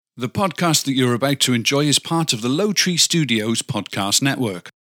The podcast that you're about to enjoy is part of the Low Tree Studios podcast network.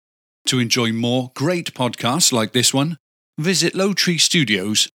 To enjoy more great podcasts like this one, visit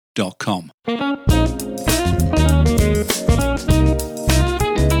lowtreestudios.com.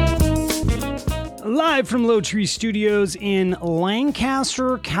 Live from Low Tree Studios in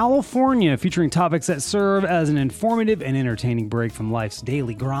Lancaster, California, featuring topics that serve as an informative and entertaining break from life's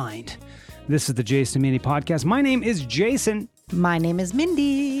daily grind. This is the Jason and Mindy Podcast. My name is Jason. My name is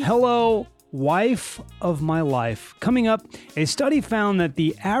Mindy. Hello, wife of my life. Coming up, a study found that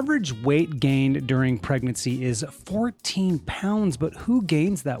the average weight gained during pregnancy is 14 pounds, but who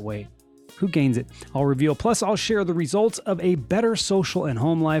gains that weight? Who gains it? I'll reveal. Plus, I'll share the results of a better social and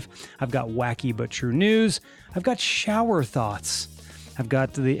home life. I've got wacky but true news. I've got shower thoughts. I've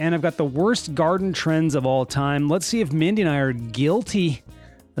got the worst garden trends of all time. Let's see if Mindy and I are guilty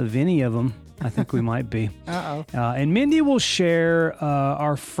of any of them. I think we might be. And Mindy will share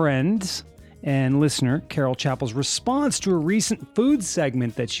our friend and listener, Carol Chappell's response to a recent food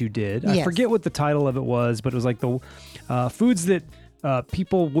segment that you did. Yes. I forget what the title of it was, but it was like the foods that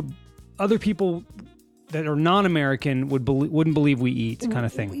other people that are non-American wouldn't believe we eat kind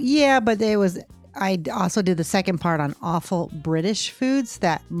of thing. Yeah, but I also did the second part on awful British foods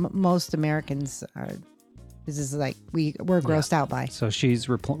that most Americans are. This is like we're grossed out by. So she's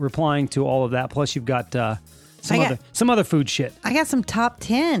replying to all of that. Plus, you've got some other food shit. I got some top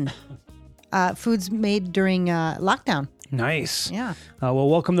 10 foods made during lockdown. Nice. Yeah. Well,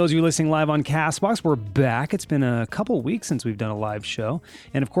 welcome those of you listening live on Castbox. We're back. It's been a couple of weeks since we've done a live show.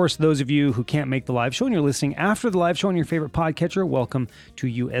 And of course, those of you who can't make the live show and you're listening after the live show on your favorite podcatcher, welcome to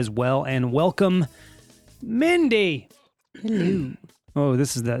you as well. And welcome, Mindy. Hello. Oh,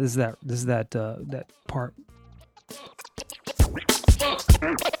 this is that part.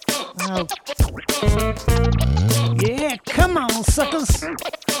 Oh. Yeah, come on, suckers.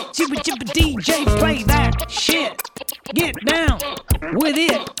 Chibba chibba DJ, play that shit. Get down with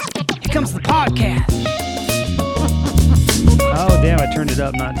it. Here comes the podcast. Oh, damn, I turned it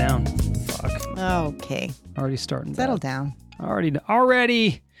up, not down. Fuck. Okay. Already starting. Settle bad. down.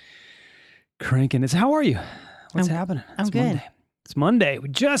 Already cranking it. How are you? What's happening? I'm good. Monday. It's Monday. We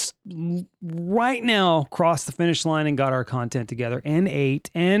just right now crossed the finish line and got our content together and ate.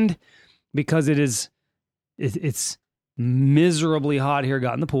 And because it's miserably hot here,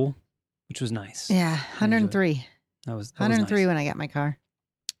 got in the pool, which was nice. Yeah, 103. That was 103 nice. when I got my car.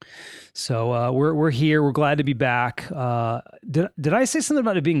 So we're here. We're glad to be back. Did I say something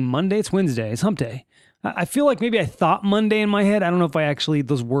about it being Monday? It's Wednesday. It's hump day. I feel like maybe I thought Monday in my head. I don't know if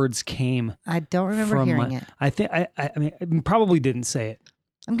those words came. I don't remember hearing it. I think I mean I probably didn't say it.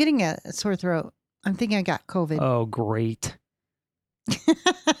 I'm getting a sore throat. I'm thinking I got COVID. Oh, great.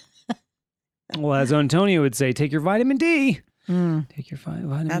 Well, as Antonio would say, take your vitamin D. Take your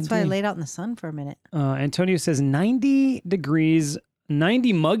vitamin D. That's why I laid out in the sun for a minute. Antonio says 90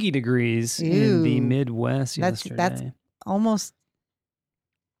 muggy degrees in the Midwest yesterday. That's almost...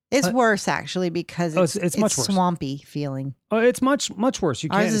 It's worse, actually, because it's much worse. Swampy feeling. Oh, it's much worse.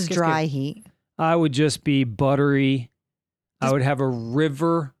 Ours is dry heat. I would just be buttery. I would have a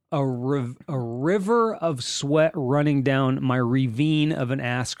river of sweat running down my ravine of an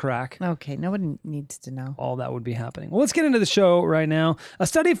ass crack. Okay, nobody needs to know. All that would be happening. Well, let's get into the show right now. A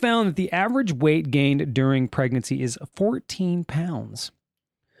study found that the average weight gained during pregnancy is 14 pounds.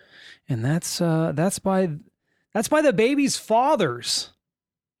 And that's by the baby's fathers.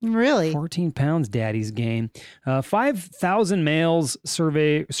 Really? 14 pounds daddies gain. 5,000 males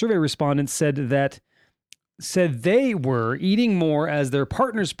survey respondents said they were eating more as their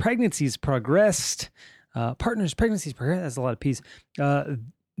partner's pregnancies progressed. That's a lot of P's.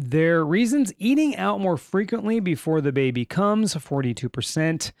 Their reasons: eating out more frequently before the baby comes,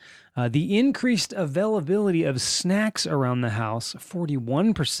 42%. The increased availability of snacks around the house,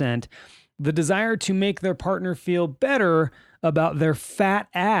 41%. The desire to make their partner feel better about their fat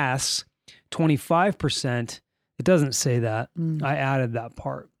ass, 25%. It doesn't say that. I added that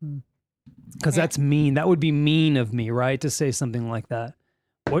part. Because that's mean. That would be mean of me, right? To say something like that.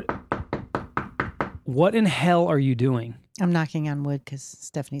 What in hell are you doing? I'm knocking on wood because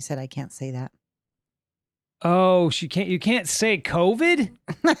Stephanie said I can't say that. Oh, you can't say COVID?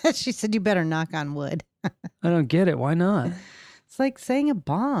 She said you better knock on wood. I don't get it. Why not? It's like saying a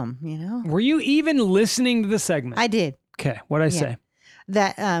bomb, you know? Were you even listening to the segment? I did. Okay, what'd I say?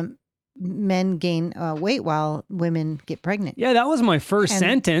 That men gain weight while women get pregnant. Yeah, that was my first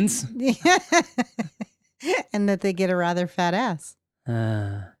sentence. And that they get a rather fat ass.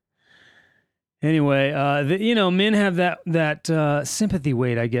 Anyway, men have that sympathy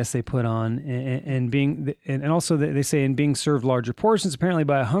weight, I guess they put on, and also they say in being served larger portions, apparently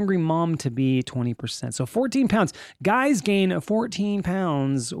by a hungry mom to be 20%. So 14 pounds. Guys gain 14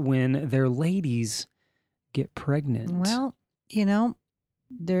 pounds when their ladies get pregnant. Well,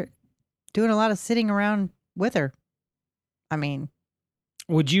 they're doing a lot of sitting around with her. I mean,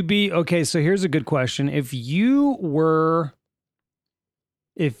 would you be okay? So here's a good question: If you were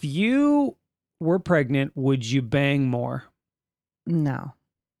pregnant, would you bang more? No.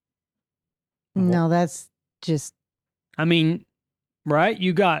 No, that's just... I mean, right?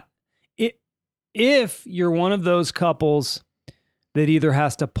 You got it. If you're one of those couples that either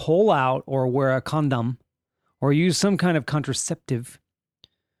has to pull out or wear a condom or use some kind of contraceptive,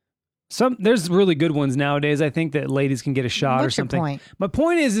 there's really good ones nowadays. I think that ladies can get a shot or something. What's your point? My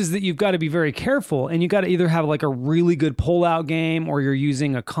point is that you've got to be very careful, and you got to either have like a really good pull-out game, or you're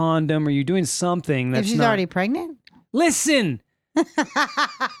using a condom, or you're doing something that's if she's already pregnant? Listen!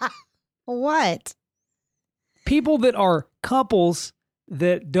 What? People that are couples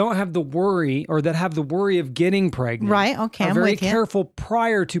that don't have the worry, or that have the worry of getting pregnant. Right, okay, are I'm very with you. careful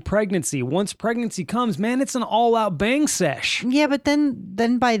prior to pregnancy. Once pregnancy comes, man, it's an all-out bang sesh. Yeah, but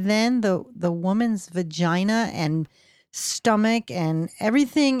then by then the woman's vagina and stomach and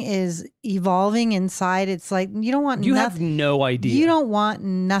everything is evolving inside. It's like you don't want You have no idea. You don't want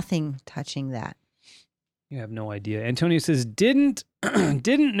nothing touching that. You have no idea. Antonio says, didn't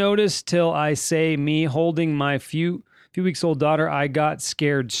notice till I say me holding my few weeks old daughter, I got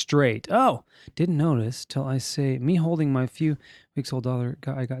scared straight. Oh, didn't notice till I say me holding my few weeks old daughter,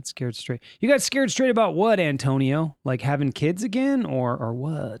 I got scared straight. You got scared straight about what, Antonio? Like having kids again or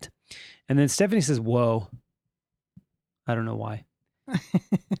what? And then Stephanie says, whoa. I don't know why.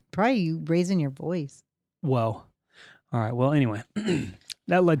 Probably you raising your voice. Whoa. All right. Well, anyway,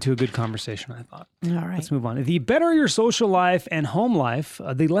 that led to a good conversation, I thought. All right. Let's move on. The better your social life and home life,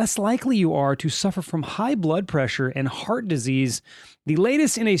 the less likely you are to suffer from high blood pressure and heart disease. The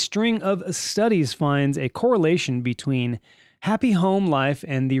latest in a string of studies finds a correlation between happy home life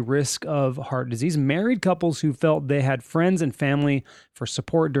and the risk of heart disease. Married couples who felt they had friends and family for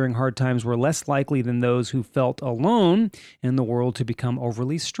support during hard times were less likely than those who felt alone in the world to become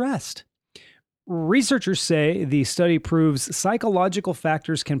overly stressed. Researchers say the study proves psychological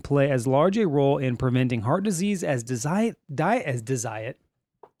factors can play as large a role in preventing heart disease as diet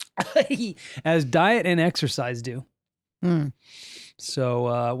and exercise do.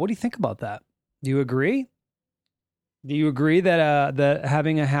 So, what do you think about that? Do you agree? Do you agree that that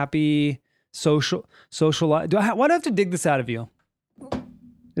having a happy social life? Why do I have to dig this out of you?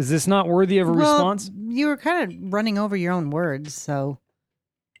 Is this not worthy of a response? You were kind of running over your own words, so.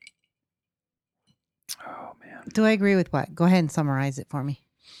 Oh man. Do I agree with what? Go ahead and summarize it for me.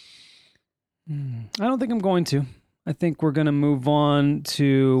 I don't think I'm going to. I think we're going to move on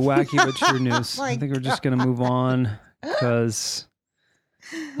to Wacky-But-TRUE news. I think we're just going to move on because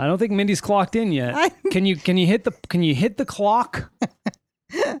I don't think Mindy's clocked in yet. Can you hit the clock?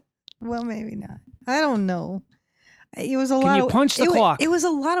 Well, maybe not. I don't know. It was a lot. Can you punch the clock? It was a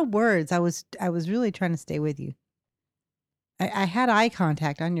lot of words. I was really trying to stay with you. I had eye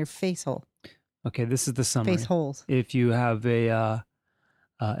contact on your face hole. Okay, this is the summary. Face holes. If you have a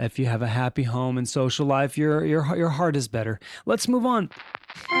happy home and social life, your heart is better. Let's move on.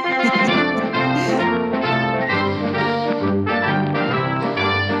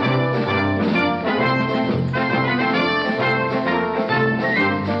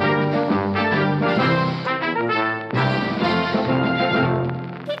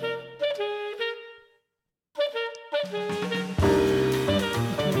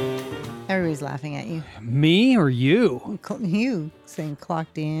 Everybody's laughing at you. Me or you? You saying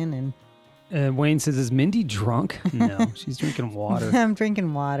clocked in and... Wayne says, is Mindy drunk? No, she's drinking water. I'm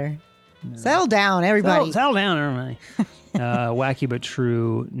drinking water. No. Settle down, everybody. Settle down, everybody. Wacky but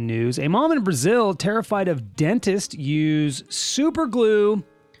true news. A mom in Brazil, terrified of dentists, use super glue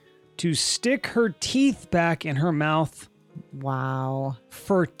to stick her teeth back in her mouth. Wow.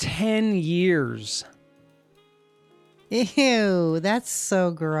 For 10 years. Ew, that's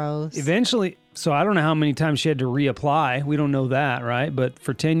so gross. Eventually, so I don't know how many times she had to reapply. We don't know that, right? But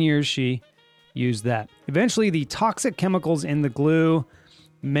for 10 years, she used that. Eventually, the toxic chemicals in the glue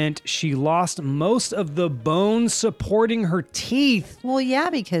meant she lost most of the bone supporting her teeth. Well, yeah,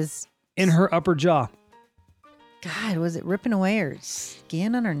 because... in her upper jaw. God, was it ripping away her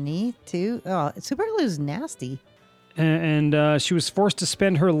skin underneath, too? Oh, super glue is nasty. And she was forced to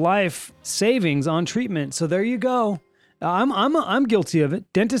spend her life savings on treatment. So there you go. I'm guilty of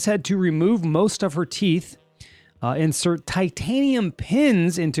it. Dentist had to remove most of her teeth. insert titanium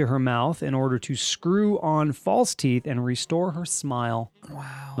pins into her mouth in order to screw on false teeth and restore her smile.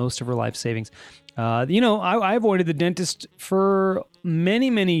 Wow. Most of her life savings. I avoided the dentist for many,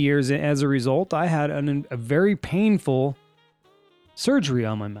 many years. As a result, I had a very painful surgery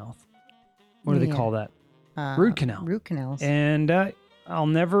on my mouth. What do they call that? Root canal. Root canals. And I'll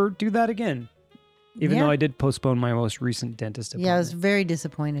never do that again. Even though I did postpone my most recent dentist appointment. Yeah, I was very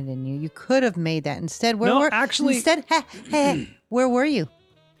disappointed in you. You could have made that. Instead, where were you?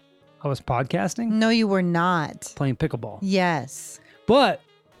 I was podcasting? No, you were not. Playing pickleball. Yes. But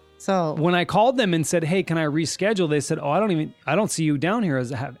so when I called them and said, hey, can I reschedule? They said, I don't see you down here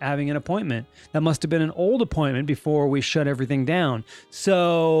as having an appointment. That must have been an old appointment before we shut everything down.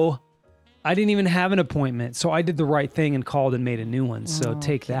 So I didn't even have an appointment. So I did the right thing and called and made a new one. So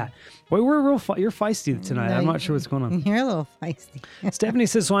take that. Boy, you're feisty tonight. No, I'm not sure what's going on. You're a little feisty. Stephanie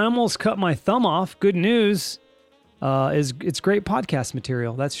says, so I almost cut my thumb off. Good news. It's great podcast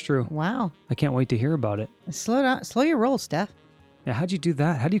material. That's true. Wow. I can't wait to hear about it. Slow down. Slow your roll, Steph. Yeah, how'd you do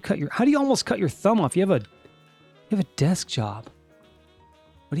that? How do you almost cut your thumb off? You have a desk job.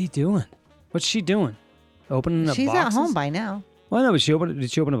 What are you doing? What's she doing? Opening up boxes? She's at home by now. Well, no, but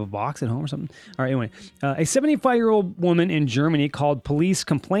did she open up a box at home or something? All right, anyway. A 75-year-old woman in Germany called police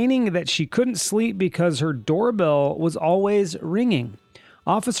complaining that she couldn't sleep because her doorbell was always ringing.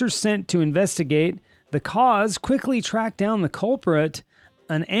 Officers sent to investigate the cause quickly tracked down the culprit,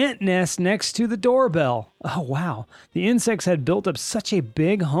 an ant nest next to the doorbell. Oh, wow. The insects had built up such a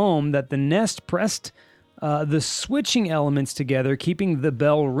big home that the nest pressed the switching elements together, keeping the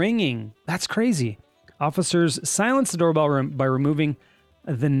bell ringing. That's crazy. Officers silenced the doorbell by removing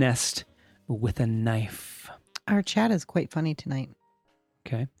the nest with a knife. Our chat is quite funny tonight.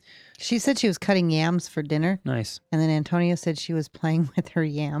 Okay. She said she was cutting yams for dinner. Nice. And then Antonia said she was playing with her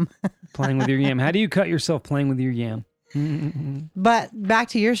yam. Playing with your yam. How do you cut yourself playing with your yam? But back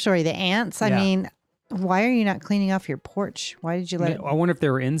to your story, the ants. I mean, why are you not cleaning off your porch? Why did you let it? I wonder if they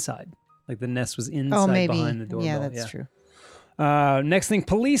were inside. Like the nest was inside behind the doorbell. Yeah, that's true. Next thing,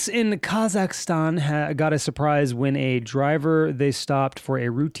 police in Kazakhstan got a surprise when a driver they stopped for a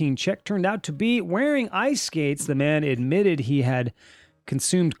routine check turned out to be wearing ice skates. The man admitted he had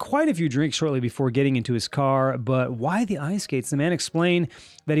consumed quite a few drinks shortly before getting into his car. But why the ice skates? The man explained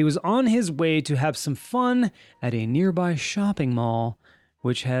that he was on his way to have some fun at a nearby shopping mall,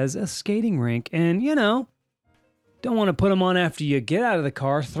 which has a skating rink. And, don't want to put them on after you get out of the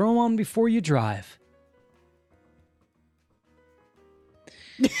car. Throw them on before you drive.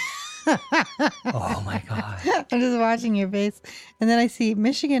 Oh my God. I'm just watching your face. And then I see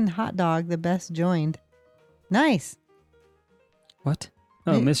Michigan hot dog, the best joined. Nice. What?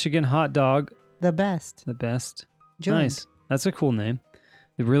 Oh, Michigan hot dog. The best. The best. Joined. Nice. That's a cool name.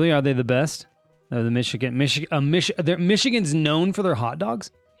 Really? Are they the best? The Michigan's known for their hot dogs?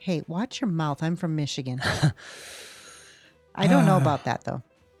 Hey, watch your mouth. I'm from Michigan. I don't know about that though.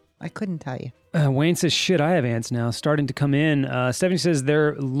 I couldn't tell you. Wayne says, shit, I have ants now. Starting to come in. Stephanie says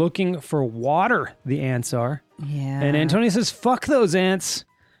they're looking for water, the ants are. Yeah. And Antonio says, fuck those ants.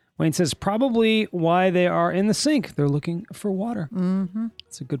 Wayne says, probably why they are in the sink. They're looking for water. Mm-hmm.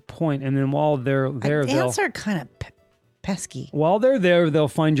 That's a good point. And then while they're there, ants are kind of pesky. While they're there, they'll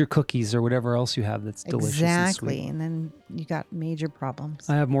find your cookies or whatever else you have that's delicious. Exactly. And then you got major problems.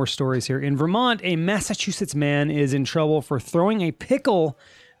 I have more stories here. In Vermont, a Massachusetts man is in trouble for throwing a pickle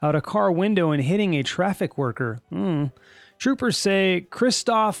out a car window and hitting a traffic worker. Troopers say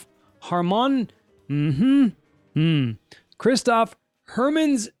Christoph Christoph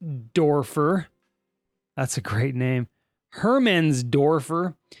Herrmannsdoerfer. That's a great name.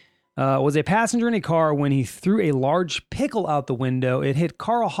 Herrmannsdoerfer was a passenger in a car when he threw a large pickle out the window. It hit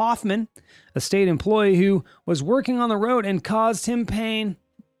Carl Hoffman, a state employee who was working on the road, and caused him pain.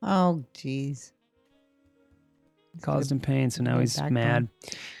 Oh, geez. Caused him pain, so now he's mad.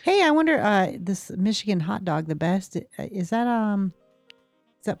 Hey, I wonder, this Michigan hot dog, the best, is that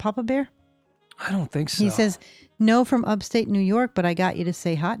Papa Bear? I don't think so. He says, no from upstate New York, but I got you to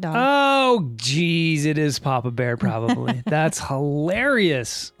say hot dog. Oh, geez, it is Papa Bear, probably. That's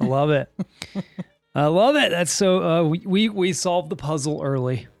hilarious. I love it. I love it. That's so, we solved the puzzle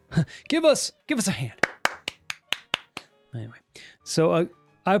early. Give us a hand. Anyway, so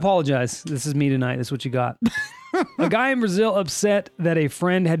I apologize. This is me tonight. That's what you got. A guy in Brazil upset that a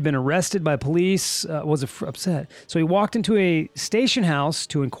friend had been arrested by police was upset. So he walked into a station house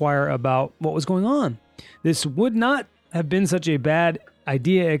to inquire about what was going on. This would not have been such a bad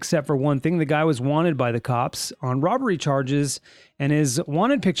idea except for one thing. The guy was wanted by the cops on robbery charges, and his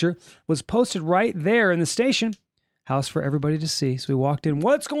wanted picture was posted right there in the station house for everybody to see. So we walked in.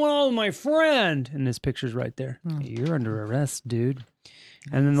 What's going on with my friend? And his picture's right there. You're under arrest, dude.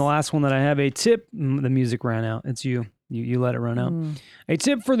 And then the last one that I have, a tip. The music ran out. It's you. You let it run out. A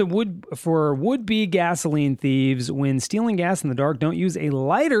tip for would-be gasoline thieves: when stealing gas in the dark, don't use a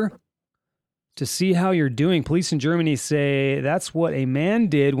lighter to see how you're doing. Police in Germany say that's what a man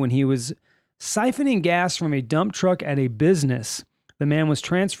did when he was siphoning gas from a dump truck at a business. The man was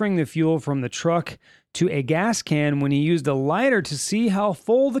transferring the fuel from the truck to a gas can when he used a lighter to see how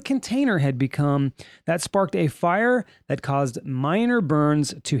full the container had become. That sparked a fire that caused minor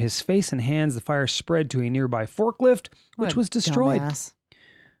burns to his face and hands. The fire spread to a nearby forklift, which was destroyed. Dumbass.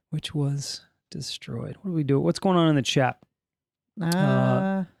 What do we do? What's going on in the chat?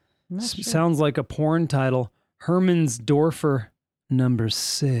 Not sure. Sounds like a porn title. Herrmannsdoerfer number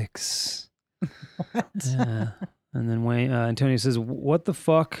 6. What? Yeah. And then Antonio says, what the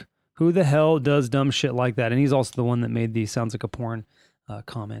fuck? Who the hell does dumb shit like that? And he's also the one that made the sounds like a porn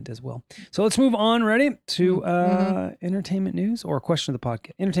comment as well. So let's move on. Ready? To entertainment news or question of the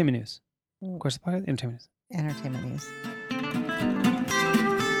podcast? Entertainment news. Question of the podcast? Entertainment news. Entertainment news.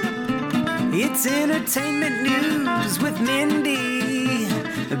 It's entertainment news with Mindy.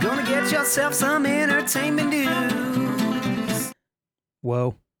 You're gonna get yourself some entertainment news.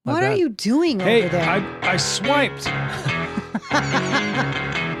 Whoa. What are you doing Hey, over there? I swiped.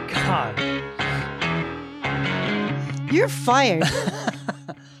 God. You're fired.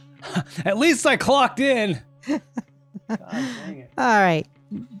 At least I clocked in. God dang it. All right.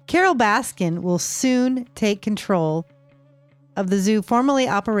 Carol Baskin will soon take control of the zoo formerly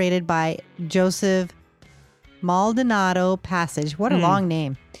operated by Joseph Maldonado Passage. What a long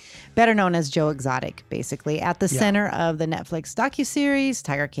name. Better known as Joe Exotic, basically, at the center of the Netflix docuseries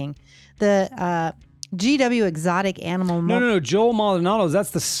Tiger King. The GW Exotic Animal... No. Joel Maldonado,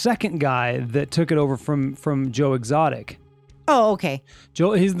 that's the second guy that took it over from Joe Exotic. Oh, okay.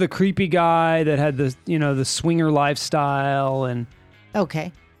 Joel, he's the creepy guy that had the swinger lifestyle and...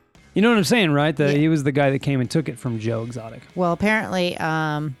 Okay. You know what I'm saying, right? Yeah. He was the guy that came and took it from Joe Exotic. Well, apparently,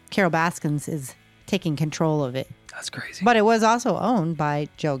 Carol Baskins is taking control of it. That's crazy. But it was also owned by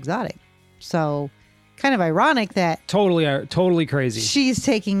Joe Exotic. So, kind of ironic that Totally crazy. she's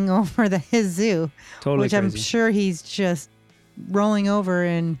taking over his zoo. Totally which crazy. I'm sure he's just rolling over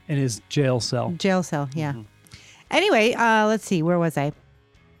in his jail cell. jail cell. Yeah. Anyway, let's see. Where was I?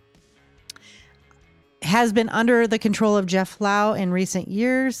 Has been under the control of Jeff Lau in recent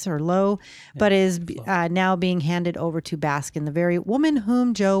years, or Lowe, but is now being handed over to Baskin, the very woman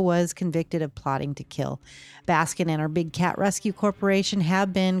whom Joe was convicted of plotting to kill. Baskin and her Big Cat Rescue Corporation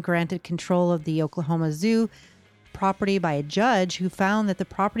have been granted control of the Oklahoma Zoo property by a judge who found that the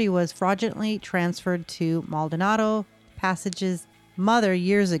property was fraudulently transferred to Maldonado Passage's mother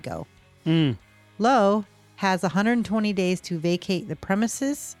years ago. Lowe has 120 days to vacate the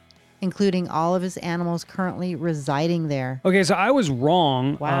premises, including all of his animals currently residing there. Okay, so I was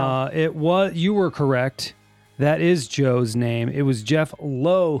wrong. Wow. You were correct. That is Joe's name. It was Jeff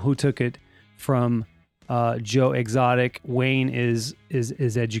Lowe who took it from Joe Exotic. Wayne is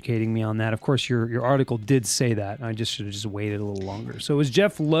educating me on that. Of course, your article did say that. I just should have just waited a little longer. So it was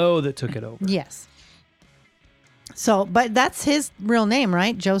Jeff Lowe that took it over. Yes. So, but that's his real name,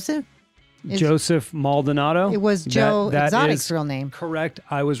 right? Joseph? Joseph Maldonado. It was Joe That Exotic's is real name. Correct.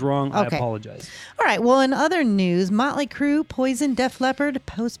 I was wrong. I Okay. apologize. All right. Well, in other news, Motley Crue, Poison, Def Leppard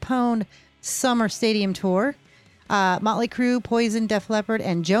postponed summer stadium tour. Motley Crue, Poison, Def Leppard,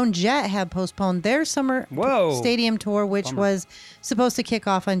 and Joan Jett have postponed their summer stadium tour, which was supposed to kick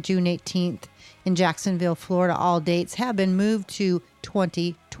off on June 18th in Jacksonville, Florida. All dates have been moved to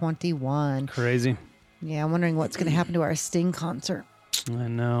 2021. Crazy. Yeah, I'm wondering what's going to happen to our Sting concert. I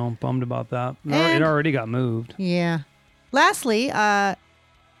know. Bummed about that. It And- already got moved. Yeah. Lastly,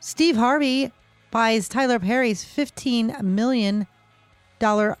 Steve Harvey buys Tyler Perry's $15 million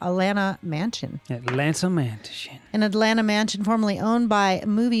Atlanta mansion. Atlanta Mansion. An Atlanta mansion formerly owned by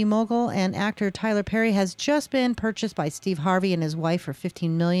movie mogul and actor Tyler Perry has just been purchased by Steve Harvey and his wife for $15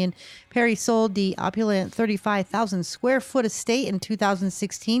 million. Perry sold the opulent 35,000 square foot estate in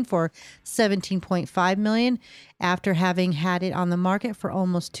 2016 for $17.5 million. After having had it on the market for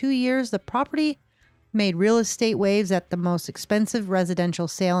almost 2 years, the property made real estate waves at the most expensive residential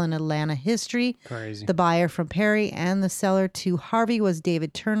sale in Atlanta history. Crazy. The buyer from Perry and the seller to Harvey was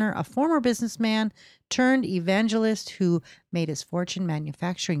David Turner, a former businessman turned evangelist who made his fortune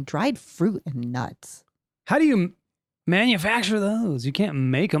manufacturing dried fruit and nuts. How do you manufacture those? You can't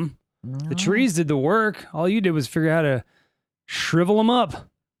make them. The trees did the work. All you did was figure out how to shrivel them up,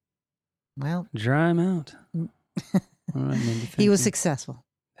 Well, dry them out. All right, Mindy, he was thank you. successful.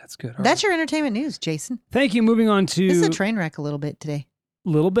 That's good. All That's your entertainment news, Jason. Thank you. Moving on to... This is a train wreck a little bit today.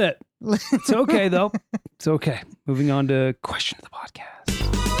 Little bit. It's okay, though. It's okay. Moving on to question of the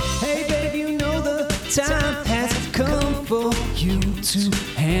podcast. Hey, babe, you know the time has come for you to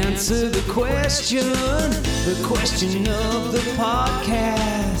answer the question of the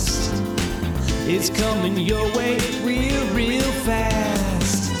podcast. It's coming your way real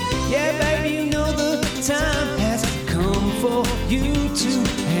fast. Yeah, baby, you know the time has come for you to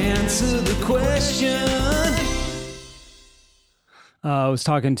answer the question. I was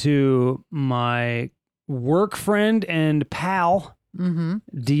talking to my work friend and pal,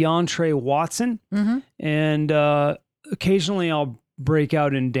 DeAndre Watson, and occasionally I'll break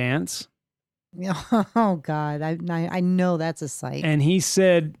out in dance. Oh, God. I know that's a sight. And he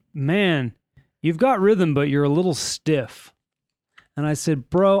said, man, you've got rhythm, but you're a little stiff. And I said,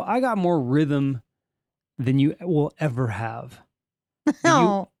 bro, I got more rhythm than you will ever have.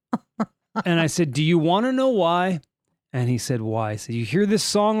 No. And I said, do you want to know why? And he said, why? I said, you hear this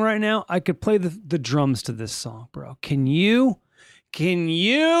song right now? I could play the drums to this song, bro. Can you?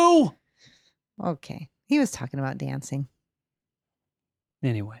 Okay. He was talking about dancing.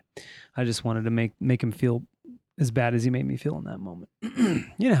 Anyway, I just wanted to make him feel as bad as he made me feel in that moment.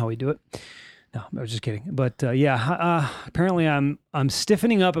 You know how we do it. No, I was just kidding. But apparently I'm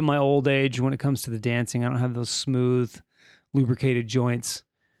stiffening up in my old age when it comes to the dancing. I don't have those smooth, lubricated joints.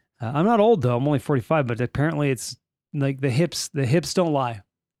 I'm not old though. I'm only 45, but apparently it's like the hips don't lie,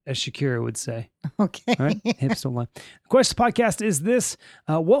 as Shakira would say. Okay. All right? Hips don't lie. The question podcast is this.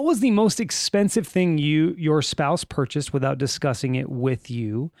 What was the most expensive thing your spouse purchased without discussing it with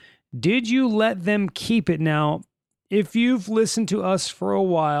you? Did you let them keep it? Now, if you've listened to us for a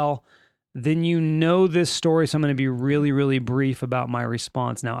while, then you know this story, so I'm going to be really, really brief about my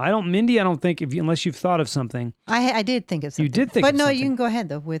response. Now, Mindy, I don't think, unless you've thought of something. I did think of something. You did think but of no, something. you can go ahead,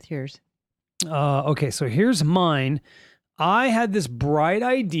 though, with yours. Okay, so here's mine. I had this bright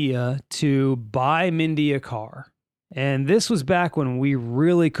idea to buy Mindy a car. And this was back when we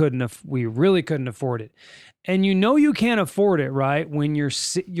really couldn't afford it. And you know you can't afford it, right? When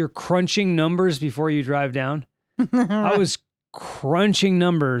you're crunching numbers before you drive down. I was crunching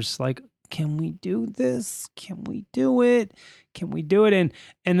numbers like, can we do this? Can we do it? Can we do it?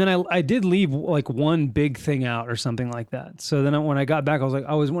 And then I did leave like one big thing out or something like that. So then when I got back, I was like,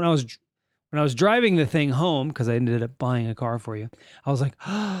 when I was driving the thing home, because I ended up buying a car for you, I was like,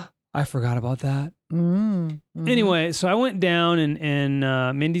 oh, I forgot about that. Anyway, so I went down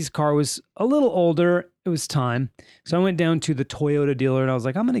and Mindy's car was a little older. It was time. So I went down to the Toyota dealer and I was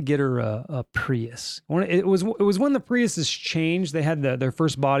like, I'm going to get her a Prius. It was when the Priuses changed. They had their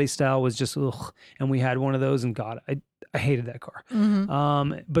first body style was just, ugh. And we had one of those and God, I hated that car.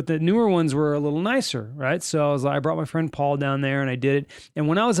 But the newer ones were a little nicer, right? So I brought my friend Paul down there and I did it. And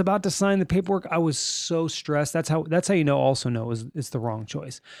when I was about to sign the paperwork, I was so stressed. That's how you know it's the wrong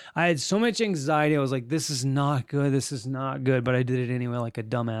choice. I had so much anxiety. I was like, this is not good. This is not good. But I did it anyway, like a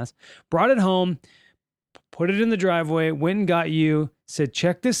dumbass. Brought it home, put it in the driveway, went and got you, said,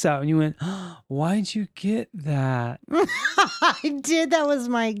 check this out. And you went, oh, why'd you get that? I did. That was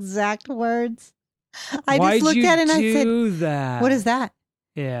my exact words. I Why'd just looked you at it and I said, do that? what is that?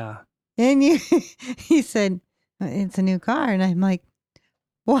 Yeah. And he said, it's a new car. And I'm like,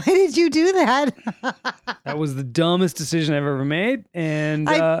 why did you do that? That was the dumbest decision I've ever made. And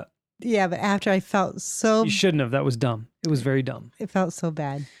yeah, but after I felt so... You shouldn't have. That was dumb. It was very dumb. It felt so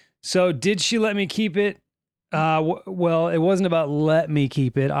bad. So did she let me keep it? Well, it wasn't about let me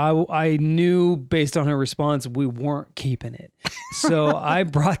keep it. I knew based on her response, we weren't keeping it. So I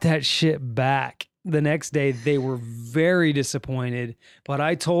brought that shit back. The next day, they were very disappointed, but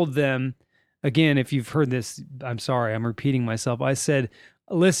I told them, again, if you've heard this, I'm sorry, I'm repeating myself. I said,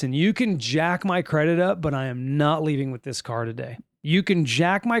 listen, you can jack my credit up, but I am not leaving with this car today. You can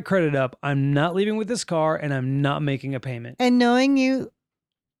jack my credit up. I'm not leaving with this car and I'm not making a payment. And knowing you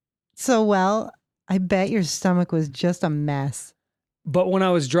so well, I bet your stomach was just a mess. But when I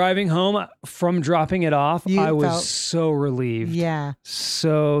was driving home from dropping it off, You I was felt- so relieved. Yeah.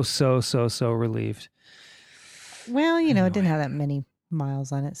 So relieved. Well, it didn't Anyway. have that many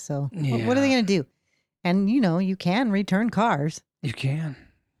miles on it. So Yeah. what are they going to do? And, you can return cars. You can.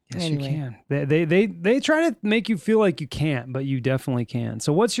 Yes, Anyway. you can. They try to make you feel like you can't, but you definitely can.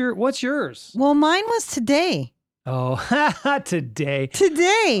 So what's yours? Well, mine was today. Oh, today.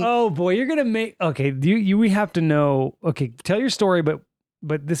 Today. Oh boy, you're gonna make okay. We have to know. Okay, tell your story, but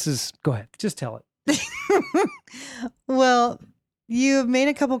this is go ahead. Just tell it. Well, you have made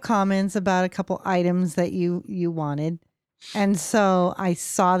a couple comments about a couple items that you wanted. And so I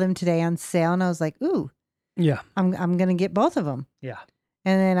saw them today on sale and I was like, ooh, Yeah, I'm going to get both of them. yeah.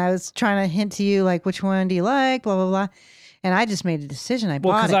 And then I was trying to hint to you, like, which one do you like, blah, blah, blah. And I just made a decision. I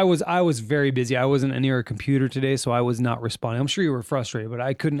bought it. Because I was very busy. I wasn't near a computer today, so I was not responding. I'm sure you were frustrated, but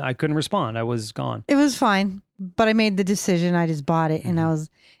I couldn't respond. I was gone. It was fine, but I made the decision. I just bought it, and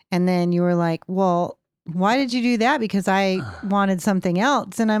then you were like, "Well, why did you do that?" Because I wanted something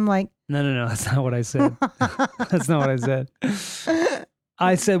else, and I'm like, No, that's not what I said. That's not what I said.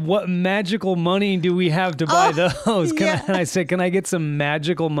 I said, "What magical money do we have to buy those?" And I said, "Can I get some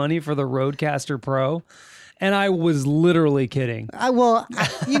magical money for the Rodecaster Pro?" And I was literally kidding. we're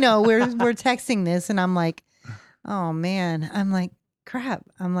texting this, and I'm like, "Oh man," I'm like, "Crap,"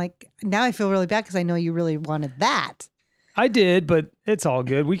 I'm like, now I feel really bad because I know you really wanted that. I did, but it's all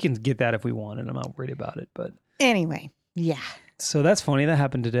good. We can get that if we want it. I'm not worried about it. But anyway, yeah. So that's funny. That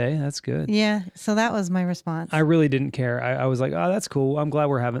happened today. That's good. Yeah. So that was my response. I really didn't care. I was like, oh, that's cool. I'm glad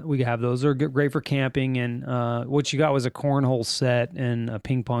we have those. They're great for camping. And what you got was a cornhole set and a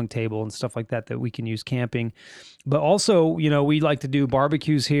ping pong table and stuff like that we can use camping. But also, we like to do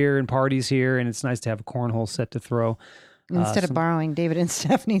barbecues here and parties here, and it's nice to have a cornhole set to throw. Instead of borrowing David and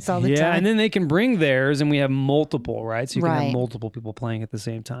Stephanie's all the time. Yeah, and then they can bring theirs, and we have multiple, right? So you can have multiple people playing at the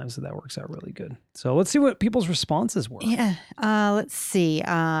same time, so that works out really good. So let's see what people's responses were. Yeah, let's see.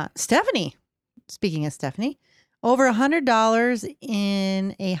 Stephanie, speaking of Stephanie, over $100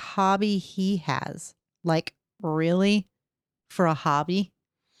 in a hobby he has. Like, really? For a hobby?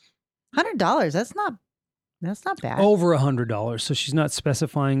 $100, that's not bad. Over $100, so she's not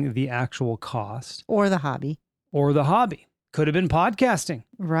specifying the actual cost. Or the hobby. Could have been podcasting.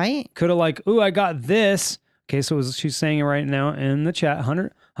 Right. Could have I got this. Okay, so she's saying it right now in the chat,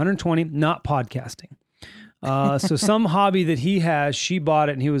 120, not podcasting. So some hobby that he has, she bought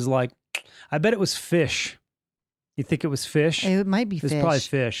it and he was like, I bet it was fish. You think it was fish? It might be fish. It's probably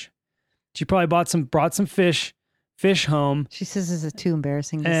fish. She probably brought some fish home. She says this is too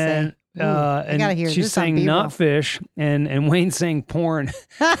embarrassing to say. I gotta hear she's saying not fish, and Wayne's saying porn.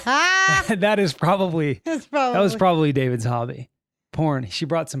 That was probably David's hobby, porn. She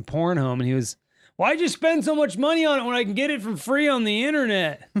brought some porn home, and he was, "Why'd you spend so much money on it when I can get it for free on the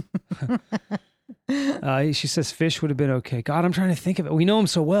internet?" She says fish would have been okay. God, I'm trying to think of it. We know him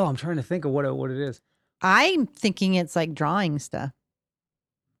so well. I'm trying to think of what it is. I'm thinking it's like drawing stuff.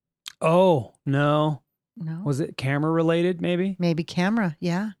 Oh no, no. Was it camera related? Maybe camera.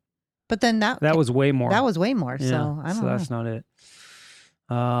 Yeah. But then that was way more. That was way more. Yeah, so I don't know. So that's not it.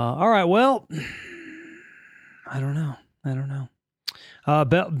 All right. Well, I don't know.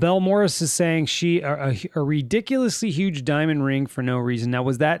 Belle Morris is saying a ridiculously huge diamond ring for no reason. Now,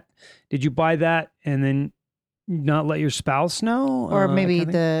 did you buy that and then not let your spouse know? Or maybe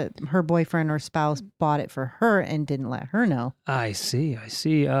her boyfriend or spouse bought it for her and didn't let her know. I see.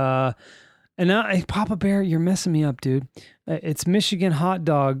 And now, Papa Bear, you're messing me up, dude. It's Michigan hot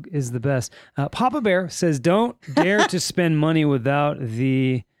dog is the best. Papa Bear says, don't dare to spend money without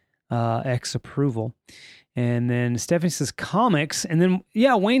the ex approval. And then Stephanie says comics. And then,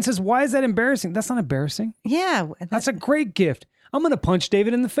 Wayne says, why is that embarrassing? That's not embarrassing. Yeah. That's a great gift. I'm going to punch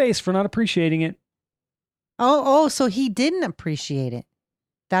David in the face for not appreciating it. Oh, so he didn't appreciate it.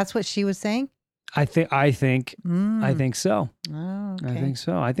 That's what she was saying? I think so. Oh, okay. I think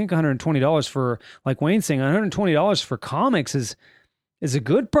so. I think $120 for, like Wayne's saying, $120 for comics is a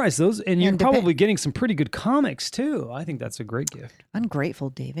good price. You're probably getting some pretty good comics too. I think that's a great gift.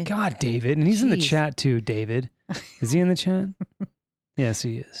 Ungrateful, David. God, David. And he's in the chat too, David. Is he in the chat? Yes,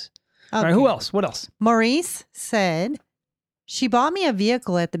 he is. Okay. All right, who else? What else? Maurice said she bought me a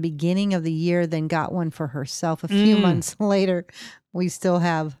vehicle at the beginning of the year, then got one for herself a few months later. We still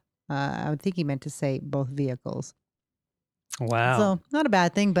have, I would think he meant to say both vehicles. Wow. So not a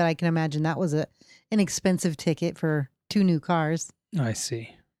bad thing, but I can imagine that was an expensive ticket for 2 new cars. I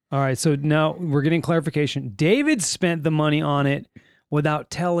see. All right. So now we're getting clarification. David spent the money on it without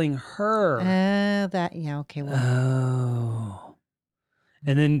telling her. Okay. Well. Oh.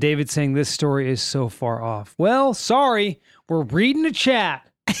 And then David saying this story is so far off. Well, sorry. We're reading the chat.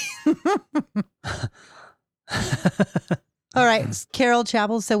 All right. Carol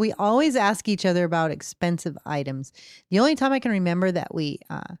Chappell said, we always ask each other about expensive items. The only time I can remember that we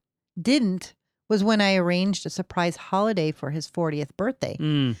didn't was when I arranged a surprise holiday for his 40th birthday.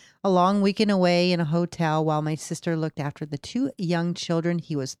 A long weekend away in a hotel while my sister looked after the 2 young children.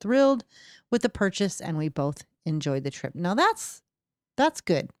 He was thrilled with the purchase and we both enjoyed the trip. Now that's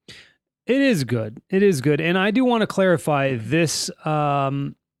good. It is good. It is good. And I do want to clarify this.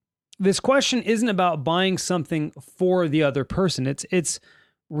 This question isn't about buying something for the other person. It's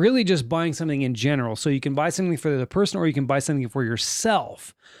really just buying something in general. So you can buy something for the other person or you can buy something for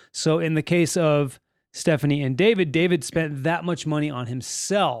yourself. So in the case of Stephanie and David. David spent that much money on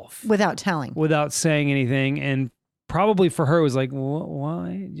himself without telling. without saying anything. And probably for her, it was like,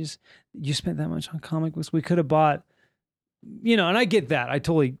 why? You spent that much on comic books? We could have bought, and I get that. I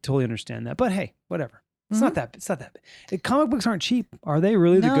totally understand that. But hey, whatever. It's not that bad. Comic books aren't cheap. Are they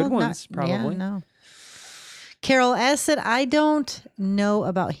really the good ones? Probably. Yeah, no. Carol S. said, I don't know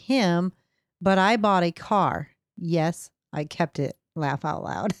about him, but I bought a car. Yes, I kept it. Laugh out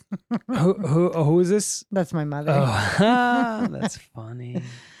loud. Who is this? That's my mother. Oh, that's funny.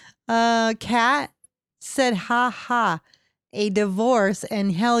 Kat said, ha ha, a divorce,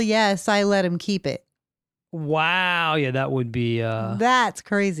 and hell yes, I let him keep it. Wow. Yeah, that would be. That's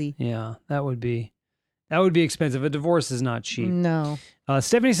crazy. Yeah, that would be expensive. A divorce is not cheap. No.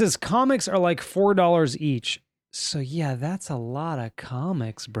 Stephanie says comics are like $4 each. So yeah, that's a lot of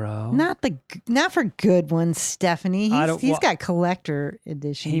comics, bro. Not for good ones, Stephanie. He's got collector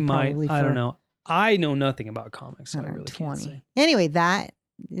edition. He might. I don't know. I know nothing about comics, so I really can't say. Anyway, that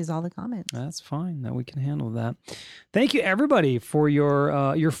is all the comments. That's fine. That we can handle that. Thank you everybody for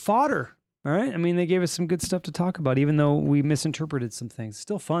your fodder. All right. I mean, they gave us some good stuff to talk about, even though we misinterpreted some things.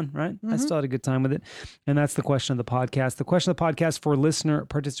 Still fun, right? I still had a good time with it. And that's the question of the podcast. The question of the podcast for listener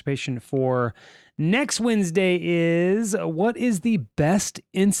participation for next Wednesday is, what is the best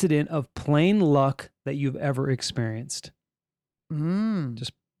incident of plain luck that you've ever experienced?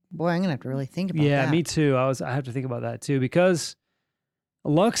 Just boy, I'm gonna have to really think about that. Yeah, me too. I have to think about that too, because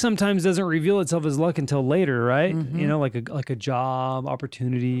luck sometimes doesn't reveal itself as luck until later, right? Like a job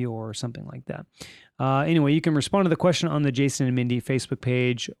opportunity or something like that. Anyway, you can respond to the question on the Jason and Mindy Facebook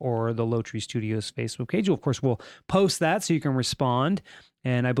page or the Low Tree Studios Facebook page. Of course, we'll post that so you can respond.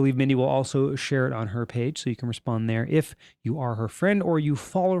 And I believe Mindy will also share it on her page, so you can respond there if you are her friend or you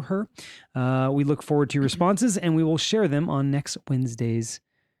follow her. We look forward to your responses, and we will share them on next Wednesday's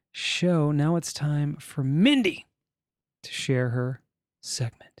show. Now it's time for Mindy to share her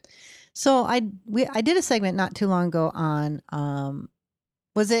segment. So I did a segment not too long ago on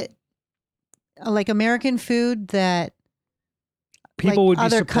was it like American food that people would be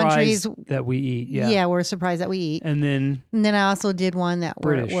other surprised countries that we eat. Yeah, we're surprised that we eat. And then I also did one that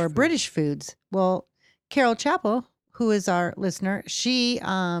were British foods. Well, Carol Chappell, who is our listener, she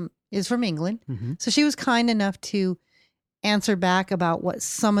is from England, so she was kind enough to answer back about what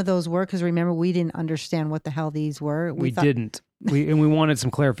some of those were, because remember, we didn't understand what the hell these were. We didn't. We wanted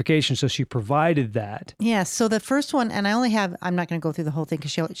some clarification, so she provided that. Yeah, so the first one, and I'm not going to go through the whole thing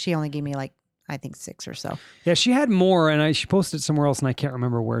because she only gave me I think 6 or so. Yeah, she had more, and she posted it somewhere else, and I can't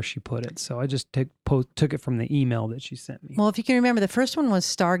remember where she put it. So I just took it from the email that she sent me. Well, if you can remember, the first one was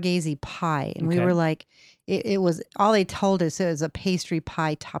Stargazy pie, and we were like, it was, all they told us, it was a pastry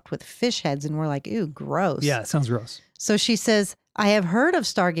pie topped with fish heads, and we're like, ooh, gross. Yeah, it sounds gross. So she says, I have heard of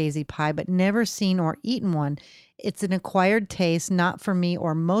Stargazy pie, but never seen or eaten one. It's an acquired taste, not for me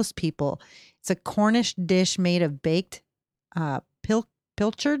or most people. It's a Cornish dish made of baked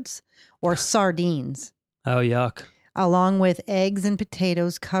pilchards or sardines. Oh, yuck. Along with eggs and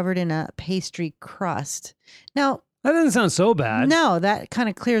potatoes covered in a pastry crust. Now, that doesn't sound so bad. No, that kind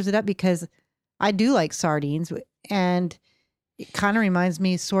of clears it up, because I do like sardines, and it kind of reminds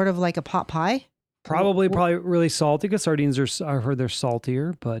me sort of like a pot pie. Probably really salty, because sardines I've heard they're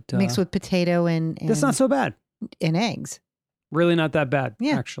saltier, but mixed with potato and that's not so bad. And eggs. Really not that bad,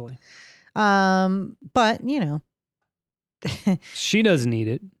 actually. But she doesn't eat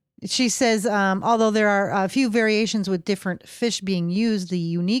it. She says, although there are a few variations with different fish being used, the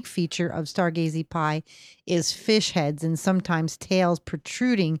unique feature of Stargazy pie is fish heads and sometimes tails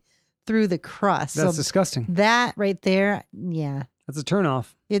protruding through the crust. That's disgusting. That right there, yeah. That's a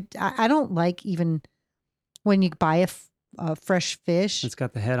turnoff. I don't like, even when you buy a fresh fish. It's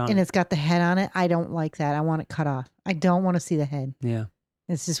got the head on it. And it's got the head on it. I don't like that. I want it cut off. I don't want to see the head. Yeah.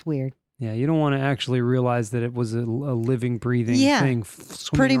 It's just weird. Yeah, you don't want to actually realize that it was a living, breathing thing.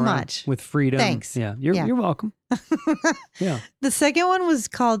 Pretty much. With freedom. Thanks. Yeah, you're welcome. Yeah. The second one was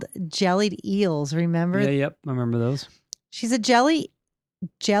called jellied eels, remember? Yeah, yep, I remember those. She said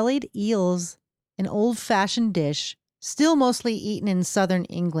jellied eels, an old-fashioned dish, still mostly eaten in southern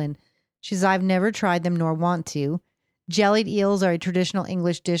England. She says, I've never tried them nor want to. Jellied eels are a traditional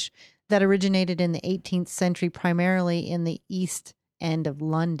English dish that originated in the 18th century, primarily in the East End of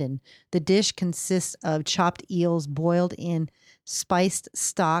London. The dish consists of chopped eels boiled in spiced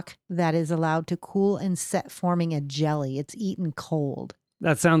stock that is allowed to cool and set, forming a jelly. It's eaten cold.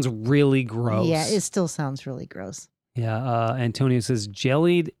 That sounds really gross. Yeah, it still sounds really gross. Yeah, Antonio says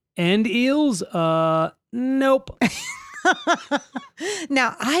jellied and eels? Nope.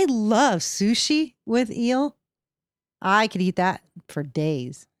 Now, I love sushi with eel. I could eat that for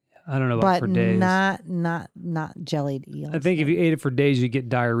days. Yeah, I don't know about but for days. not jellied eels. I think if you ate it for days, you get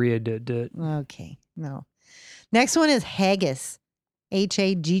diarrhea. Okay, no. Next one is haggis,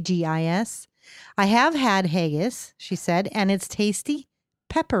 Haggis. I have had haggis, she said, and it's tasty,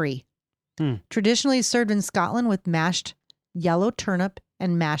 peppery. Traditionally served in Scotland with mashed yellow turnip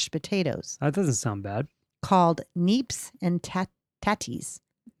and mashed potatoes. That doesn't sound bad. Called neeps and tatties.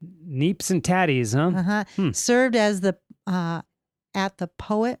 Neeps and tatties, huh? Served as the at the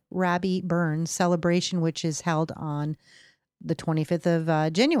Poet Rabbi Burns celebration, which is held on the 25th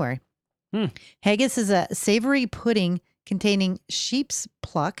of January. Haggis is a savory pudding containing sheep's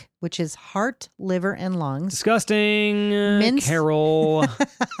pluck, which is heart, liver, and lungs. Disgusting, Carol.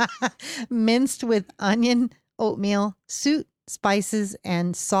 Minced with onion, oatmeal, suet, spices,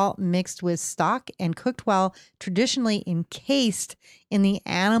 and salt mixed with stock and cooked while traditionally encased in the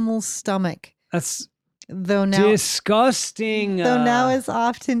animal's stomach. That's disgusting. Though now it's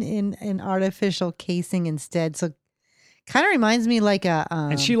often in an artificial casing instead. So kind of reminds me like a...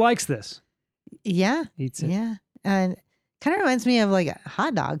 and she likes this. Yeah. Eats it. Yeah. And kind of reminds me of like a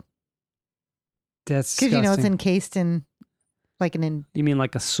hot dog. That's because it's encased in like you mean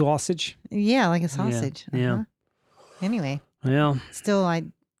like a sausage? Yeah, like a sausage. Yeah. Anyway. Well, still I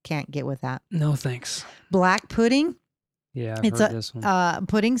can't get with that. No thanks. Black pudding. Yeah, I've heard this one.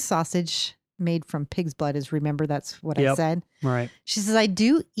 Pudding sausage made from pig's blood. Remember that's what I said. Right. She says, I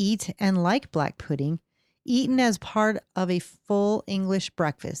do eat and like black pudding, eaten as part of a full English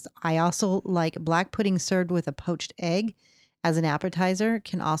breakfast. I also like black pudding served with a poached egg as an appetizer.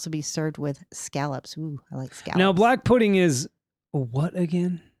 Can also be served with scallops. Ooh, I like scallops. Now, black pudding is what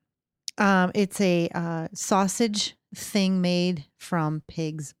again? It's a sausage thing made from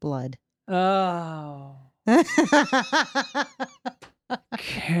pig's blood. Oh.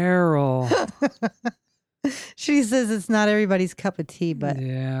 Carol. She says it's not everybody's cup of tea, but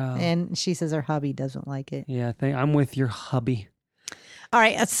yeah. And she says her hubby doesn't like it. Yeah, I'm with your hubby. All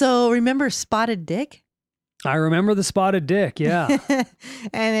right, so remember spotted dick? I remember the spotted dick, yeah.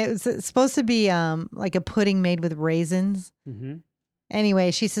 And it was supposed to be like a pudding made with raisins. Mm-hmm.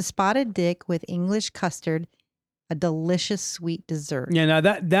 Anyway, she says spotted dick with English custard, a delicious sweet dessert. Yeah, now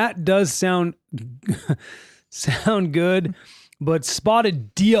that does sound good, but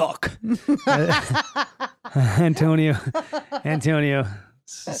spotted dick. Antonio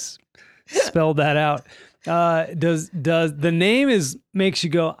spelled that out. Does the name makes you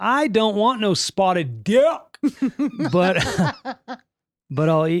go, I don't want no spotted dick, but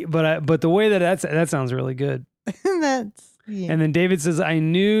I'll eat. But the way that sounds really good. Yeah. And then David says, I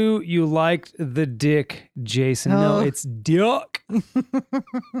knew you liked the dick, Jason. No, it's dick.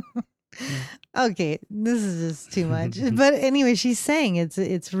 Okay, this is just too much. But anyway, she's saying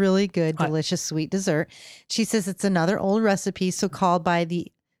it's really good, delicious, sweet dessert. She says it's another old recipe, so called by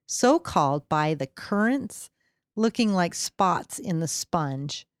the currants, looking like spots in the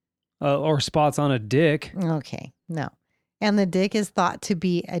sponge. Or spots on a dick. Okay, no. And the dick is thought to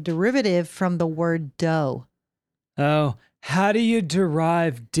be a derivative from the word dough. Oh, how do you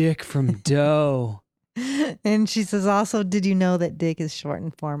derive dick from dough? And she says also, did you know that Dick is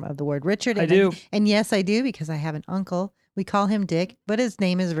shortened form of the word Richard? I do. And yes, I do, because I have an uncle. We call him Dick, but his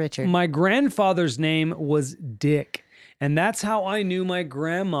name is Richard. My grandfather's name was Dick. And that's how I knew my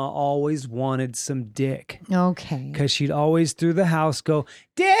grandma always wanted some dick. Okay. Because she'd always through the house go,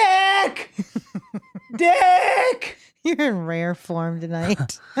 Dick! Dick! You're in rare form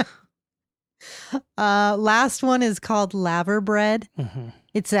tonight. Last one is called laver bread. Mm-hmm.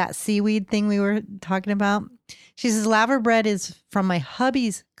 It's that seaweed thing we were talking about. She says laver bread is from my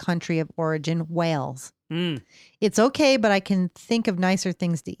hubby's country of origin, Wales. It's okay, but I can think of nicer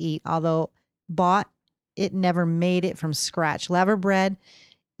things to eat. Although bought, it never made it from scratch. Laver bread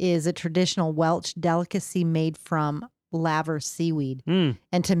is a traditional Welsh delicacy made from laver seaweed.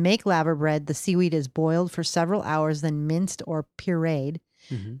 And to make laver bread, the seaweed is boiled for several hours, then minced or pureed.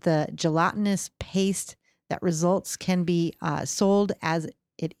 Mm-hmm. The gelatinous paste that results can be sold as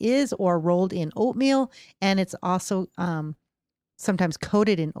it is or rolled in oatmeal, and it's also sometimes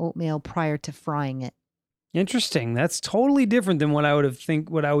coated in oatmeal prior to frying it. Interesting. That's totally different than what I would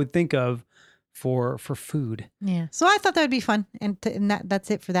think of for food. Yeah. So I thought that would be fun, and that's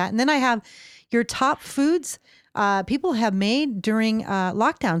it for that. And then I have your top foods people have made during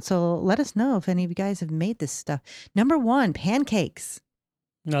lockdown. So let us know if any of you guys have made this stuff. Number 1, pancakes.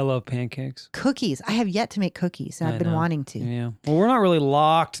 I love pancakes. Cookies. I have yet to make cookies, and I've been wanting to. Yeah. Well, we're not really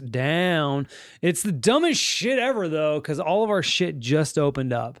locked down. It's the dumbest shit ever, though, because all of our shit just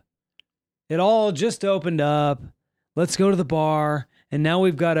opened up. It all just opened up. Let's go to the bar. And now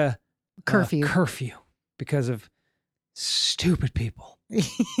we've got a curfew because of stupid people.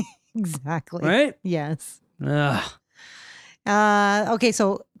 Exactly. Right? Yes. Ugh. Okay,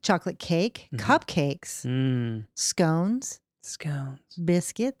 so chocolate cake, cupcakes, scones, Scones.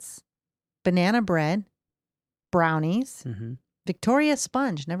 biscuits, banana bread, brownies, Victoria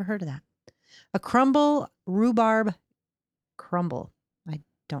sponge. Never heard of that. A crumble rhubarb crumble. I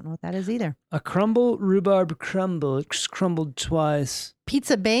don't know what that is either. A crumble rhubarb crumble. It's crumbled twice.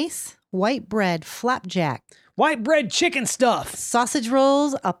 Pizza base, white bread, flapjack, White bread chicken stuff. sausage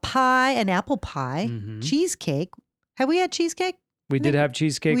rolls, a pie, an apple pie, cheesecake. Have we had cheesecake? We did have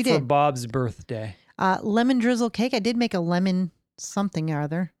cheesecake We for did. Bob's birthday. Lemon drizzle cake. I did make a lemon something or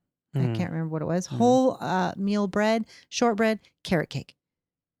other. I can't remember what it was. Whole meal bread, shortbread, carrot cake.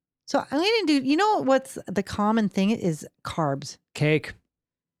 So I'm going to do, you know what's the common thing is carbs. Cake.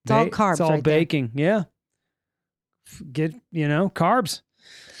 It's all carbs. It's all right there. baking. Yeah. Get, carbs.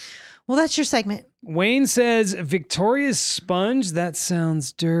 Well, that's your segment. Wayne says, Victoria's sponge? That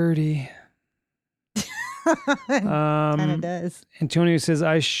sounds dirty. Kind of does. Antonio says,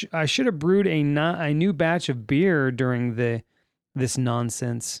 I should have brewed a new batch of beer during this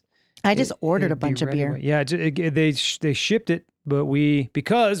nonsense. I just ordered a It'd be bunch of ready beer. when- Yeah, they shipped it, but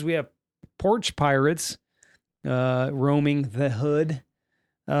because we have porch pirates roaming the hood,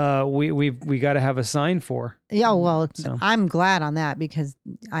 we got to have a sign for. Yeah, well, So. I'm glad on that because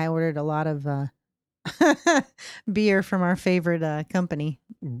I ordered a lot of beer from our favorite company,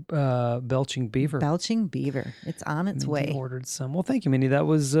 Belching Beaver. Belching Beaver. It's on its Mindy way. ordered some. Well, thank you, Mindy. That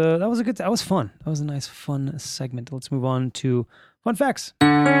was fun. That was a nice fun segment. Let's move on to fun facts. You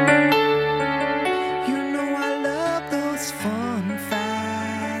know I love those fun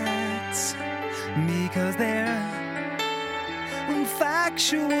facts because they're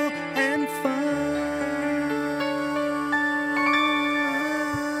factual and fun.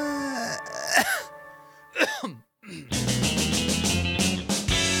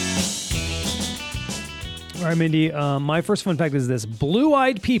 All right, Mindy. My first fun fact is this: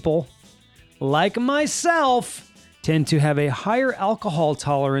 blue-eyed people, like myself, tend to have a higher alcohol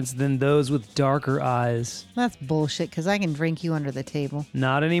tolerance than those with darker eyes. That's bullshit because I can drink you under the table.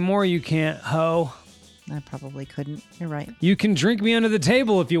 Not anymore. You can't, ho. I probably couldn't. You're right. You can drink me under the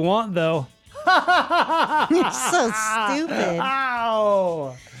table if you want, though. You're so stupid.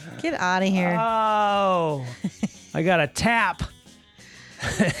 Ow! Get out of here. Oh! I got a tap.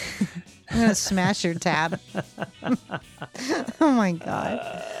 I'm going to smash your tab. Oh, my God.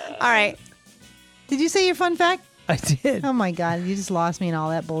 All right. Did you say your fun fact? I did. Oh, my God. You just lost me in all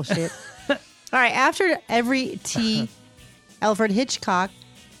that bullshit. All right. After every tea, Alfred Hitchcock,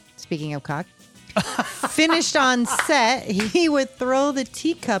 speaking of cock, finished on set, he would throw the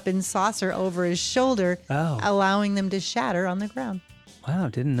teacup and saucer over his shoulder, allowing them to shatter on the ground. Wow,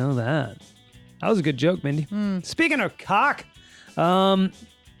 didn't know that. That was a good joke, Mindy. Speaking of cock,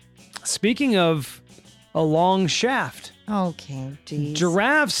 speaking of a long shaft, Okay, geez.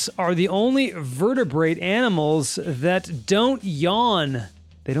 giraffes are the only vertebrate animals that don't yawn.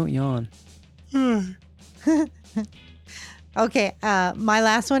 They don't yawn. Okay, my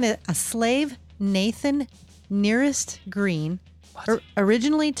last one is a slave, Nathan Nearest Green,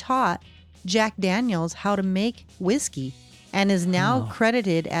 originally taught Jack Daniels how to make whiskey and is now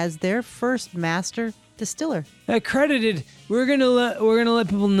credited as their first master distiller. Credited. We're gonna let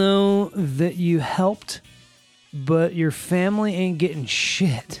people know that you helped, but your family ain't getting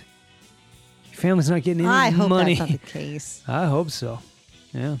shit. Your family's not getting any I hope money. that's not the case. I hope so.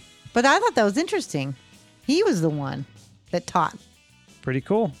 Yeah, But I thought that was interesting. He was the one that taught pretty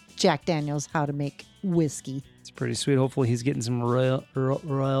cool. Jack Daniels how to make whiskey. It's pretty sweet. Hopefully, he's getting some I'm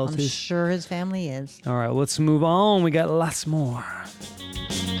royalties. sure his family is. All right, let's move on. We got lots more.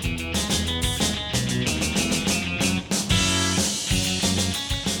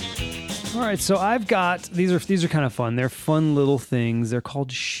 All right, so I've got these are kind of fun. They're fun little things. They're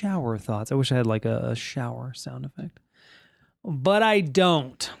called shower thoughts. I wish I had like a shower sound effect, but I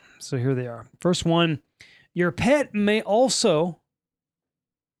don't. So here they are. First one: your pet may also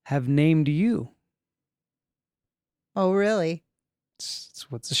have named you. Oh, really? It's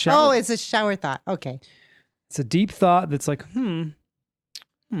what's a shower? Oh, it's a shower thought. Okay. It's a deep thought that's like,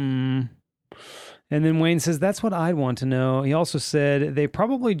 And then Wayne says, that's what I'd want to know. He also said, they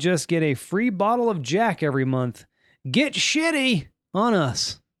probably just get a free bottle of Jack every month. Get shitty on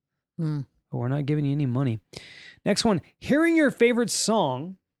us. But we're not giving you any money. Next one, hearing your favorite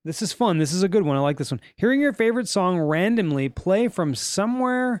song. This is fun. This is a good one. I like this one. Hearing your favorite song randomly play from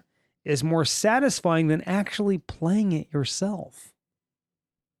somewhere is more satisfying than actually playing it yourself.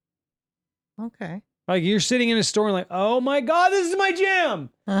 Okay. Like you're sitting in a store and like, oh my God, this is my jam.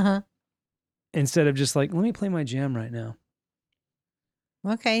 Uh-huh. Instead of just like, let me play my jam right now.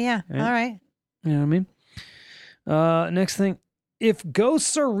 Okay, yeah. Right? All right. You know what I mean? Next thing. If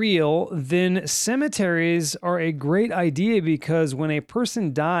ghosts are real, then cemeteries are a great idea because when a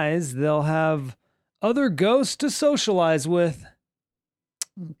person dies, they'll have other ghosts to socialize with.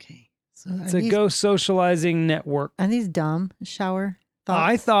 Okay. So It's a ghost socializing network. Are these dumb? Shower thoughts?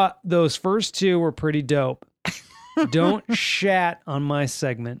 I thought those first two were pretty dope. Don't shat on my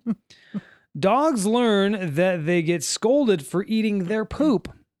segment. Dogs learn that they get scolded for eating their poop,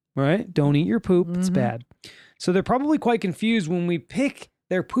 right? Don't eat your poop. It's bad. So they're probably quite confused when we pick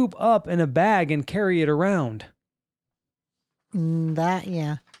their poop up in a bag and carry it around. That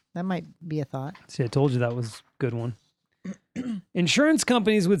might be a thought. See, I told you that was a good one. Insurance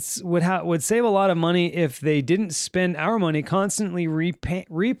companies would save a lot of money if they didn't spend our money constantly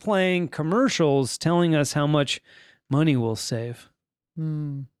replaying commercials telling us how much money we'll save.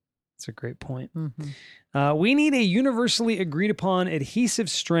 That's a great point. We need a universally agreed upon adhesive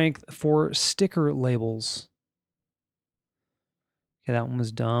strength for sticker labels. Okay, that one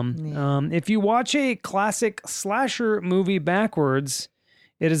was dumb. Yeah. If you watch a classic slasher movie backwards,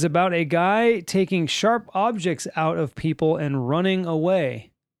 it is about a guy taking sharp objects out of people and running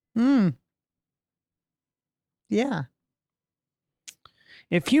away. Yeah.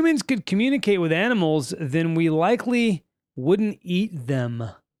 If humans could communicate with animals, then we likely wouldn't eat them.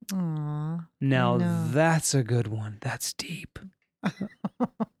 Aww. Now, No. that's a good one. That's deep.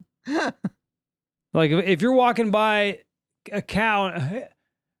 Like, if you're walking by a cow,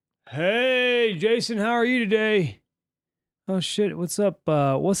 hey, Jason, how are you today? Oh, shit, what's up?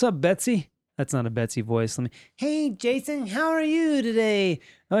 What's up, Betsy? That's not a Betsy voice. Hey, Jason, how are you today?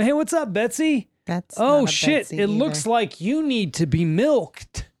 Hey, what's up, Betsy? That's Oh, not a shit, Betsy it looks either. like you need to be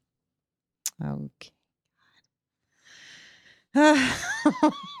milked. Okay.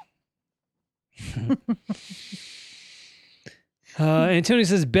 Antonio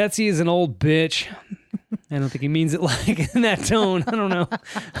says Betsy is an old bitch. I don't think he means it like in that tone. I don't know.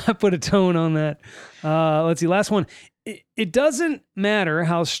 I put a tone on that. Let's see. Last one. It doesn't matter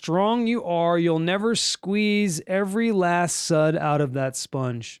how strong you are. You'll never squeeze every last sud out of that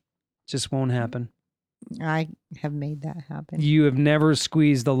sponge. Just won't happen. I have made that happen. You have never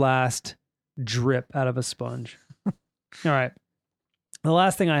squeezed the last drip out of a sponge. All right. The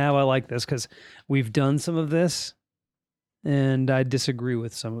last thing I have, I like this because we've done some of this and I disagree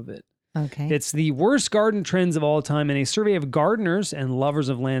with some of it. Okay. It's the worst garden trends of all time. In a survey of gardeners and lovers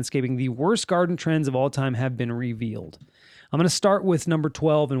of landscaping, the worst garden trends of all time have been revealed. I'm going to start with number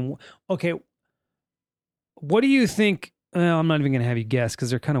 12. And okay, what do you think? I'm not even going to have you guess because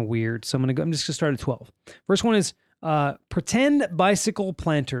they're kind of weird. So I'm just going to start at 12. First one is pretend bicycle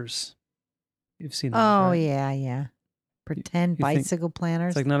planters. You've seen that, Oh, right? yeah. Pretend you think- bicycle planters.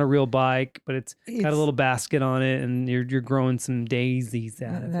 It's like not a real bike, but it's got a It's- little basket on it, and you're growing some daisies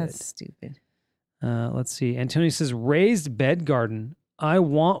out of That's it. stupid. Let's see. Antonio says raised bed garden. I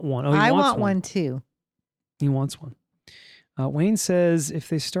want one. Oh, he I wants want one too. He wants one. Wayne says if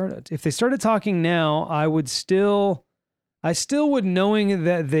they started talking now, I still would knowing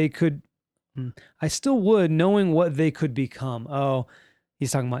what they could become. Oh.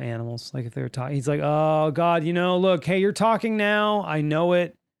 He's talking about animals, like if they were talking. He's like, oh, God, look, hey, you're talking now. I know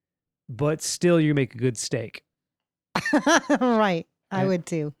it, but still you make a good steak. Right. I would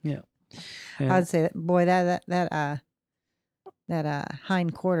too. Yeah. I'd say that, boy, that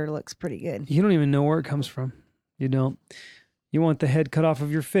hind quarter looks pretty good. You don't even know where it comes from. You don't. You want the head cut off of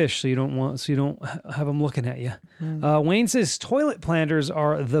your fish so you don't have them looking at you. Wayne says toilet planters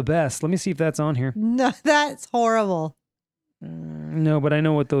are the best. Let me see if that's on here. No, that's horrible. No, but I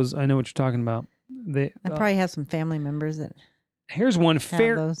know what you're talking about. I probably have some family members that here's one have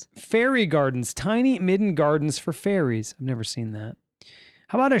those. fairy gardens, tiny midden gardens for fairies. I've never seen that.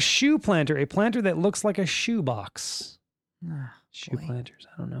 How about a shoe planter? A planter that looks like a shoe box. Shoe boy. planters.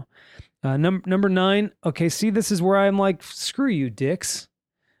 I don't know. Number 9. Okay, see, this is where I'm like, screw you, dicks.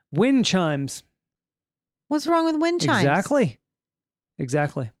 Wind chimes. What's wrong with wind chimes?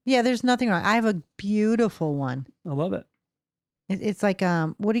 Exactly. Yeah, there's nothing wrong. I have a beautiful one. I love it. It's like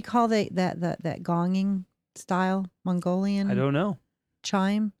what do you call that gonging style? Mongolian I don't know.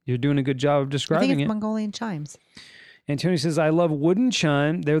 chime? You're doing a good job of I describing think it's it. Mongolian chimes. Antonio says, I love wooden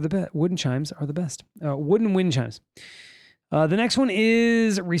chime. They're the best. Wooden chimes are the best. Wooden wind chimes. The next one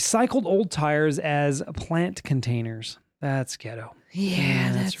is recycled old tires as plant containers. That's ghetto.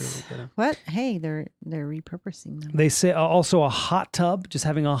 Yeah, that's that's really ghetto. what? Hey, they're repurposing them. They say also a hot tub, just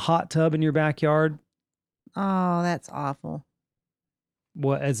having a hot tub in your backyard. Oh, that's awful.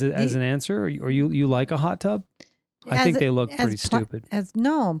 What as an answer, or you like a hot tub? I think they look pretty stupid.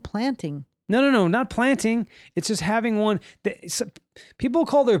 I'm planting. No, not planting. It's just having one. People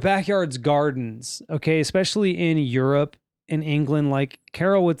call their backyards gardens, okay? Especially in Europe, in England. Like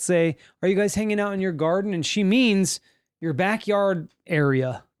Carol would say, are you guys hanging out in your garden? And she means your backyard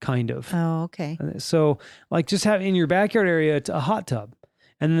area, kind of. Oh, okay. So like just have in your backyard area a hot tub.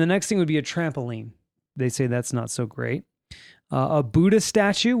 And then the next thing would be a trampoline. They say that's not so great. A Buddha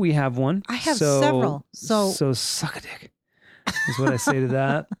statue, we have one. I have several. So suck a dick is what I say to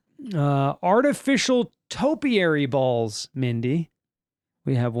that. Artificial topiary balls, Mindy.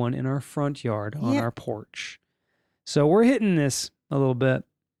 We have one in our front yard on our porch. So we're hitting this a little bit.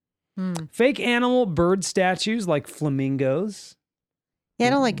 Fake animal bird statues like flamingos. Yeah, I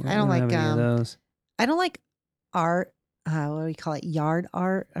don't like those. I don't like art. What do we call it? Yard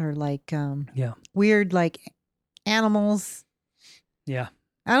art or like Yeah. weird like animals. Yeah.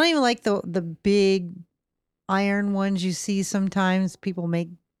 I don't even like the big iron ones you see sometimes. People make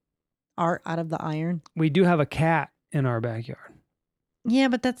art out of the iron. We do have a cat in our backyard. Yeah,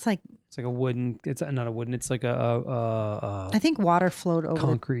 but that's like It's like a wooden. It's not a wooden. It's like a I think water flowed over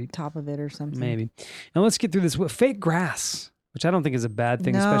concrete the top of it or something. maybe. And let's get through this. Fake grass, which I don't think is a bad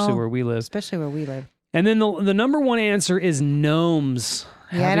thing, No. especially where we live. Especially where we live. And then the number one answer is gnomes.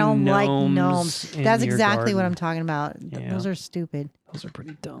 Yeah, I don't like gnomes. in That's your exactly what garden. I'm talking about. Yeah. Those are stupid. Those are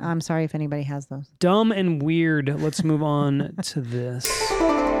pretty dumb. I'm sorry if anybody has those. Dumb and weird. Let's move on to this.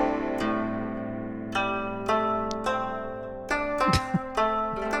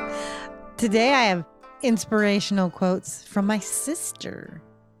 Today I have inspirational quotes from my sister,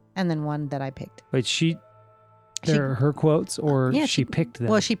 and then one that I picked. Wait, they're her quotes, or Yeah, she picked them?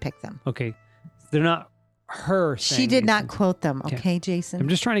 Well, she picked them. Okay, they're not her. She did not quote them. Okay, Jason. I'm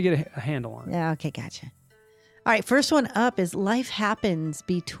just trying to get a handle on it. Yeah, okay, gotcha. All right, first one up is life happens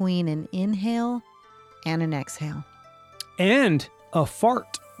between an inhale and an exhale. And a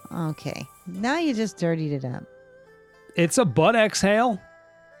fart. Okay, now you just dirtied it up. It's a butt exhale.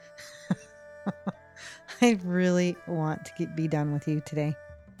 I really want to be done with you today.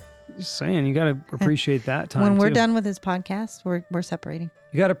 Just saying, you got to appreciate that time. When we're too. done with this podcast, we're separating.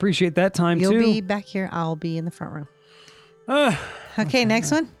 You got to appreciate that time You'll too. be back here. I'll be in the front room. Okay,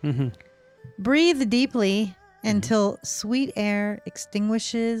 next one. Mm-hmm. Breathe deeply until sweet air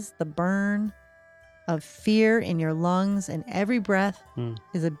extinguishes the burn of fear in your lungs, and every breath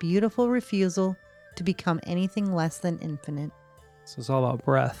is a beautiful refusal to become anything less than infinite. So it's all about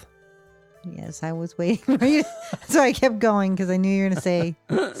breath. Yes, I was waiting for you. So I kept going because I knew you were going to say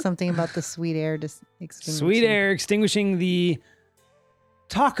something about the sweet air just extinguishing. Sweet air extinguishing the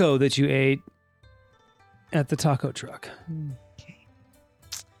taco that you ate at the taco truck. Okay.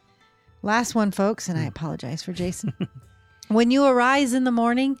 Last one, folks, and I apologize for Jason. When you arise in the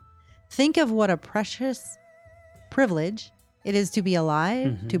morning, think of what a precious privilege it is to be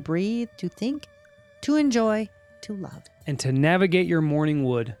alive, to breathe, to think, to enjoy, to love. And to navigate your morning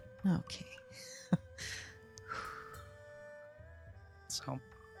wood. Okay. So,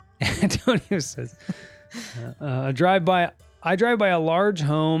 Antonio says, I drive by a large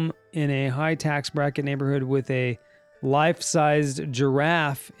home in a high tax bracket neighborhood with a life-sized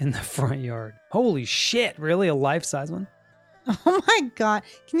giraffe in the front yard. Holy shit, really? A life-size one? Oh my God.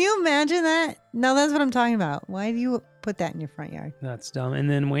 Can you imagine that? No, that's what I'm talking about. Why do you put that in your front yard? That's dumb. And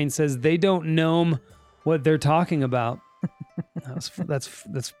then Wayne says, they don't know what they're talking about. That's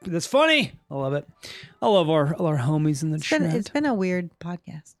funny. I love it. I love our homies in the chat. It's been a weird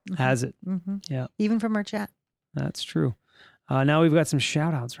podcast. Has it? Mm-hmm. Yeah. Even from our chat. That's true. Now we've got some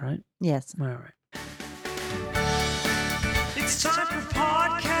shout outs, right? Yes. All right. It's time for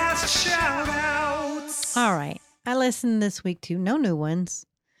podcast shout outs. All right. I listened this week to no new ones.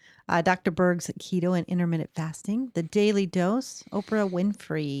 Dr. Berg's Keto and Intermittent Fasting, The Daily Dose, Oprah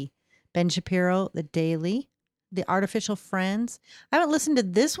Winfrey, Ben Shapiro, The Daily, The Artificial Friends. I haven't listened to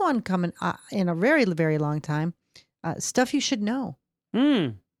this one coming in a very, very long time. Stuff You Should Know.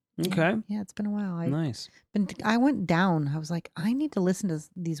 Okay. Yeah, it's been a while. Nice. I went down. I was like, I need to listen to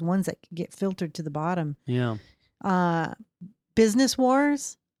these ones that get filtered to the bottom. Yeah. Business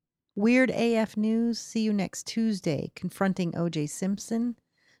Wars, Weird AF News, See You Next Tuesday, Confronting O.J. Simpson,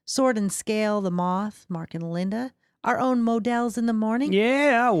 Sword and Scale, The Moth, Mark and Linda, Our Own Models in the Morning.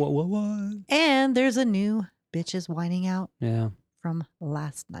 Yeah. What? And there's a new Bitches Whining Out from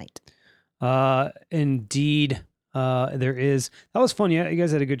last night. Indeed. There is. That was fun. Yeah, you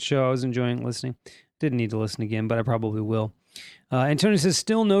guys had a good show. I was enjoying listening. Didn't need to listen again, but I probably will. Antonio says,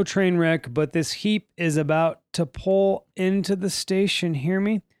 still no train wreck, but this heap is about to pull into the station. Hear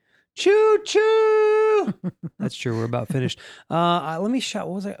me? Choo choo! true. That's true. We're about finished. Let me shout.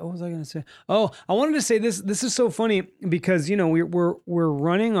 What was I going to say? Oh, I wanted to say this. This is so funny because, you know, we're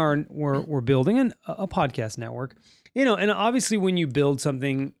running we're building a podcast network, you know, and obviously when you build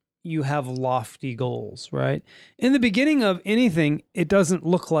something, you have lofty goals, right? In the beginning of anything, it doesn't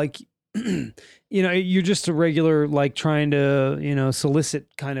look like, you know, you're just a regular, like trying to, you know,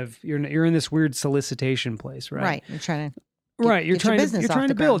 solicit kind of, you're in this weird solicitation place, right? Right. You're trying to. You're trying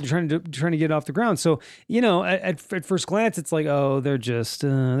to build, you're trying to get off the ground. So, you know, at first glance, it's like, oh, they're just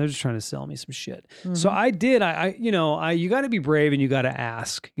trying to sell me some shit. Mm-hmm. So you got to be brave and you got to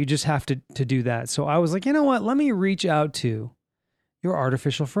ask. You just have to do that. So I was like, you know what? Let me reach out to your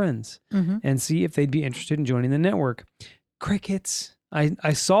artificial friends and see if they'd be interested in joining the network. Crickets.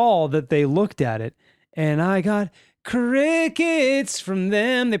 I saw that they looked at it and I got crickets from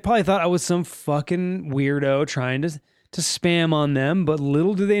them. They probably thought I was some fucking weirdo trying to spam on them, but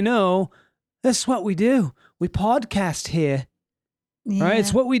little do they know, that's what we do. We podcast here, right?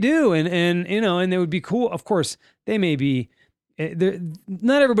 It's what we do. And you know, and they would be cool. Of course, they may be,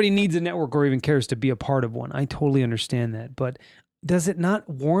 not everybody needs a network or even cares to be a part of one. I totally understand that, but does it not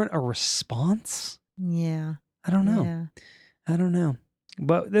warrant a response? Yeah. I don't know. Yeah. I don't know.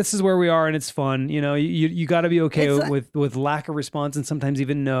 But this is where we are, and it's fun. You know, you got to be okay with lack of response and sometimes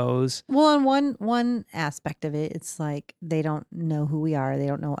even no's. Well, and one aspect of it, it's like they don't know who we are. They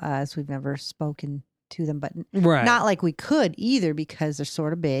don't know us. We've never spoken to them, but not like we could either because they're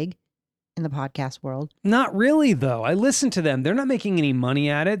sort of big in the podcast world. Not really, though. I listen to them. They're not making any money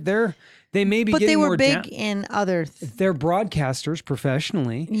at it. They may be, but they were big in other. They're broadcasters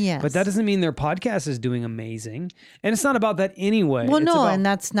professionally. Yes, but that doesn't mean their podcast is doing amazing. And it's not about that anyway. Well, and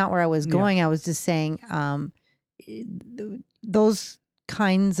that's not where I was going. I was just saying, those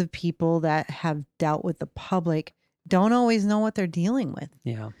kinds of people that have dealt with the public don't always know what they're dealing with.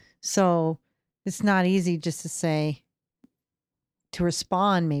 Yeah. So it's not easy just to say. To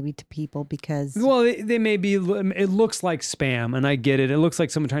respond maybe to people because... Well, they may be... It looks like spam, and I get it. It looks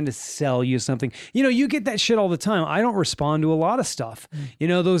like someone trying to sell you something. You know, you get that shit all the time. I don't respond to a lot of stuff. You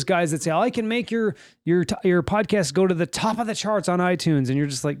know, those guys that say, I can make your podcast go to the top of the charts on iTunes, and you're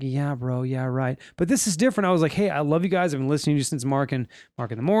just like, yeah, bro, yeah, right. But this is different. I was like, hey, I love you guys. I've been listening to you since Mark in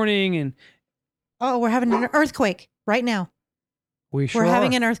the morning, and... Oh, we're having an earthquake right now. We're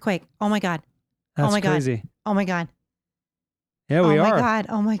having an earthquake. Oh, my God. That's crazy. God. Oh, my God. Yeah, we are. Oh my God.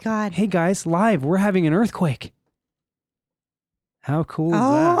 Oh my God. Hey guys, live. We're having an earthquake. How cool is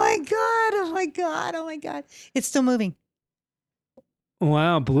that? Oh my God. Oh my God. Oh my God. It's still moving.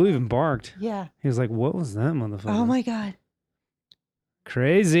 Wow. Blue even barked. Yeah. He was like, what was that motherfucker? Oh my God.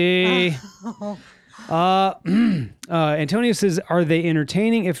 Crazy. Antonio says, are they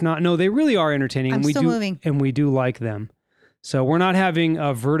entertaining? If not, no, they really are entertaining. I'm still moving. And we do like them. So we're not having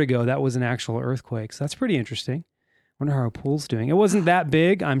a vertigo. That was an actual earthquake. So that's pretty interesting. Wonder how our pool's doing. It wasn't that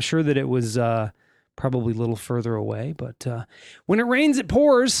big. I'm sure that it was probably a little further away. But when it rains, it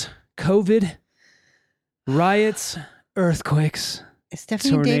pours. COVID, riots, earthquakes, is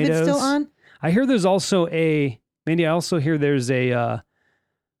Stephanie tornadoes. David still on? I hear there's also Mandy, I also hear there's you have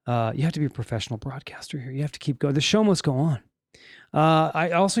to be a professional broadcaster here. You have to keep going. The show must go on.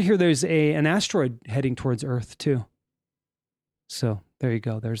 I also hear there's an asteroid heading towards Earth too. So there you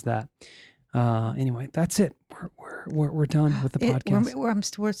go. There's that. Anyway, that's it. We're done with the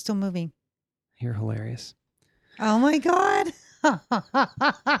podcast. We're still moving. You're hilarious. Oh my God.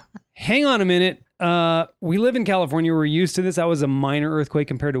 Hang on a minute. We live in California. We're used to this. That was a minor earthquake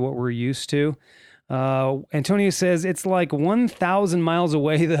compared to what we're used to. Antonio says it's like 1,000 miles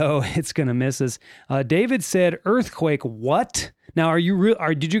away though. It's going to miss us. David said earthquake. What? Now,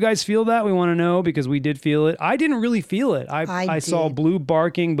 did you guys feel that? We want to know because we did feel it. I didn't really feel it. I saw Blue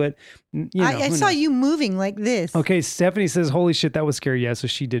barking, but I saw you moving like this. Okay, Stephanie says, holy shit, that was scary. Yeah, so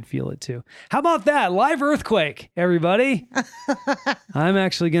she did feel it too. How about that? Live earthquake, everybody. I'm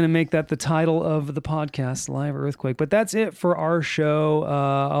actually going to make that the title of the podcast, Live Earthquake. But that's it for our show.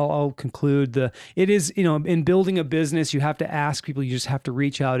 I'll conclude. It is, in building a business, you have to ask people. You just have to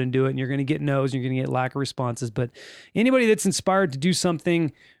reach out and do it. And you're going to get no's and you're going to get lack of responses. But anybody that's inspired to do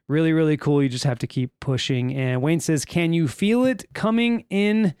something really, really cool, you just have to keep pushing. And Wayne says, can you feel it coming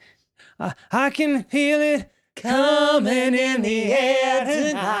in? I can feel it coming in the air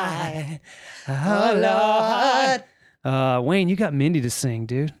tonight. Oh, Lord. Wayne, you got Mindy to sing,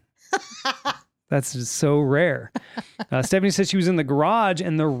 dude. That's just so rare. Stephanie said she was in the garage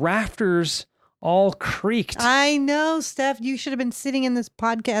and the rafters all creaked. I know, Steph. You should have been sitting in this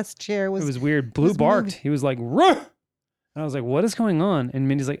podcast chair. It was weird. Blue barked. Moving. He was like, ruh! And I was like, what is going on? And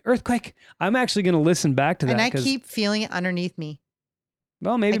Mindy's like, earthquake. I'm actually going to listen back to that. And I keep feeling it underneath me.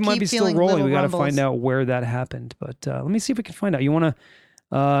 Well, maybe it might be still rolling. We got to find out where that happened. But let me see if we can find out. You want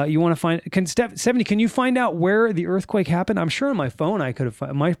to find? Stephanie, can you find out where the earthquake happened? I'm sure on my phone I could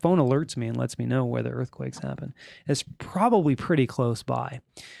have. My phone alerts me and lets me know where the earthquakes happen. It's probably pretty close by.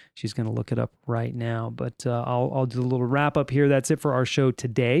 She's going to look it up right now, but I'll do a little wrap up here. That's it for our show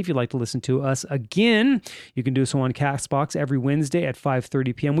today. If you'd like to listen to us again, you can do so on Castbox every Wednesday at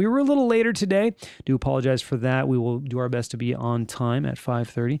 5:30 p.m. We were a little later today. Do apologize for that. We will do our best to be on time at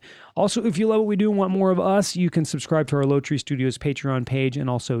 5:30. Also, if you love what we do and want more of us, you can subscribe to our Low Tree Studios Patreon page and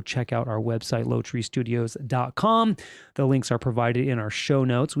also check out our website, lowtreestudios.com. The links are provided in our show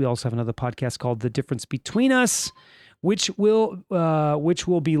notes. We also have another podcast called The Difference Between Us, which will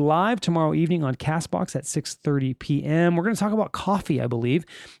be live tomorrow evening on Castbox at 6:30 p.m. We're going to talk about coffee, I believe,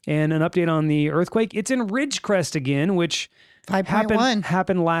 and an update on the earthquake. It's in Ridgecrest again, which 5.1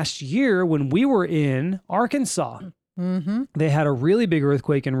 happened last year when we were in Arkansas. Mm-hmm. They had a really big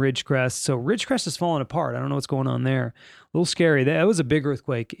earthquake in Ridgecrest, so Ridgecrest is falling apart. I don't know what's going on there. A little scary. That was a big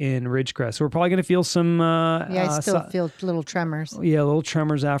earthquake in Ridgecrest. So we're probably going to feel some... I still feel little tremors. Yeah, little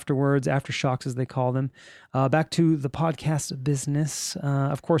tremors afterwards, aftershocks as they call them. Back to the podcast business.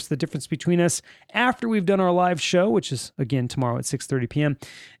 Of course, The Difference Between Us, after we've done our live show, which is, again, tomorrow at 6:30 p.m.,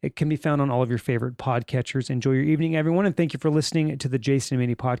 it can be found on all of your favorite podcatchers. Enjoy your evening, everyone, and thank you for listening to the Jason and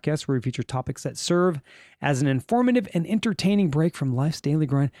Minnie podcast, where we feature topics that serve as an informative and entertaining break from life's daily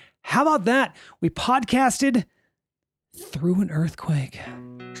grind. How about that? We podcasted through an earthquake.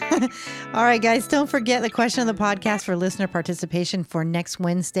 All right, guys, don't forget the question of the podcast for listener participation for next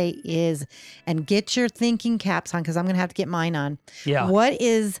Wednesday is, and get your thinking caps on because I'm going to have to get mine on. Yeah. What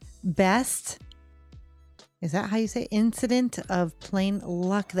is best? Is that how you say incident of plain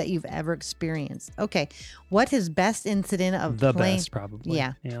luck that you've ever experienced? Okay. What is best incident of the best, probably.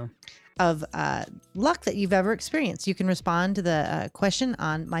 Yeah. Yeah. Of luck that you've ever experienced? You can respond to the question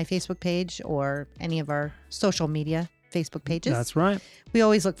on my Facebook page or any of our social media Facebook pages. That's right. We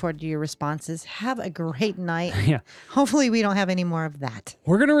always look forward to your responses. Have a great night. Yeah. Hopefully we don't have any more of that.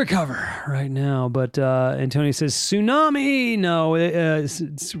 We're going to recover right now. But Antonio says, tsunami. No,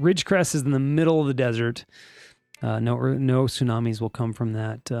 Ridgecrest is in the middle of the desert. No tsunamis will come from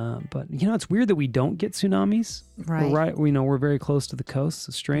that. But, it's weird that we don't get tsunamis. Right. We're very close to the coast.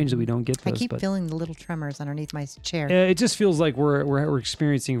 It's strange that we don't get those. I keep feeling the little tremors underneath my chair. It just feels like we're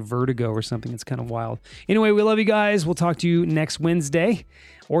experiencing vertigo or something. It's kind of wild. Anyway, we love you guys. We'll talk to you next Wednesday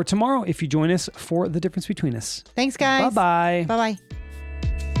or tomorrow if you join us for The Difference Between Us. Thanks, guys. Bye-bye.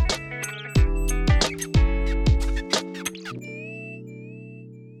 Bye-bye.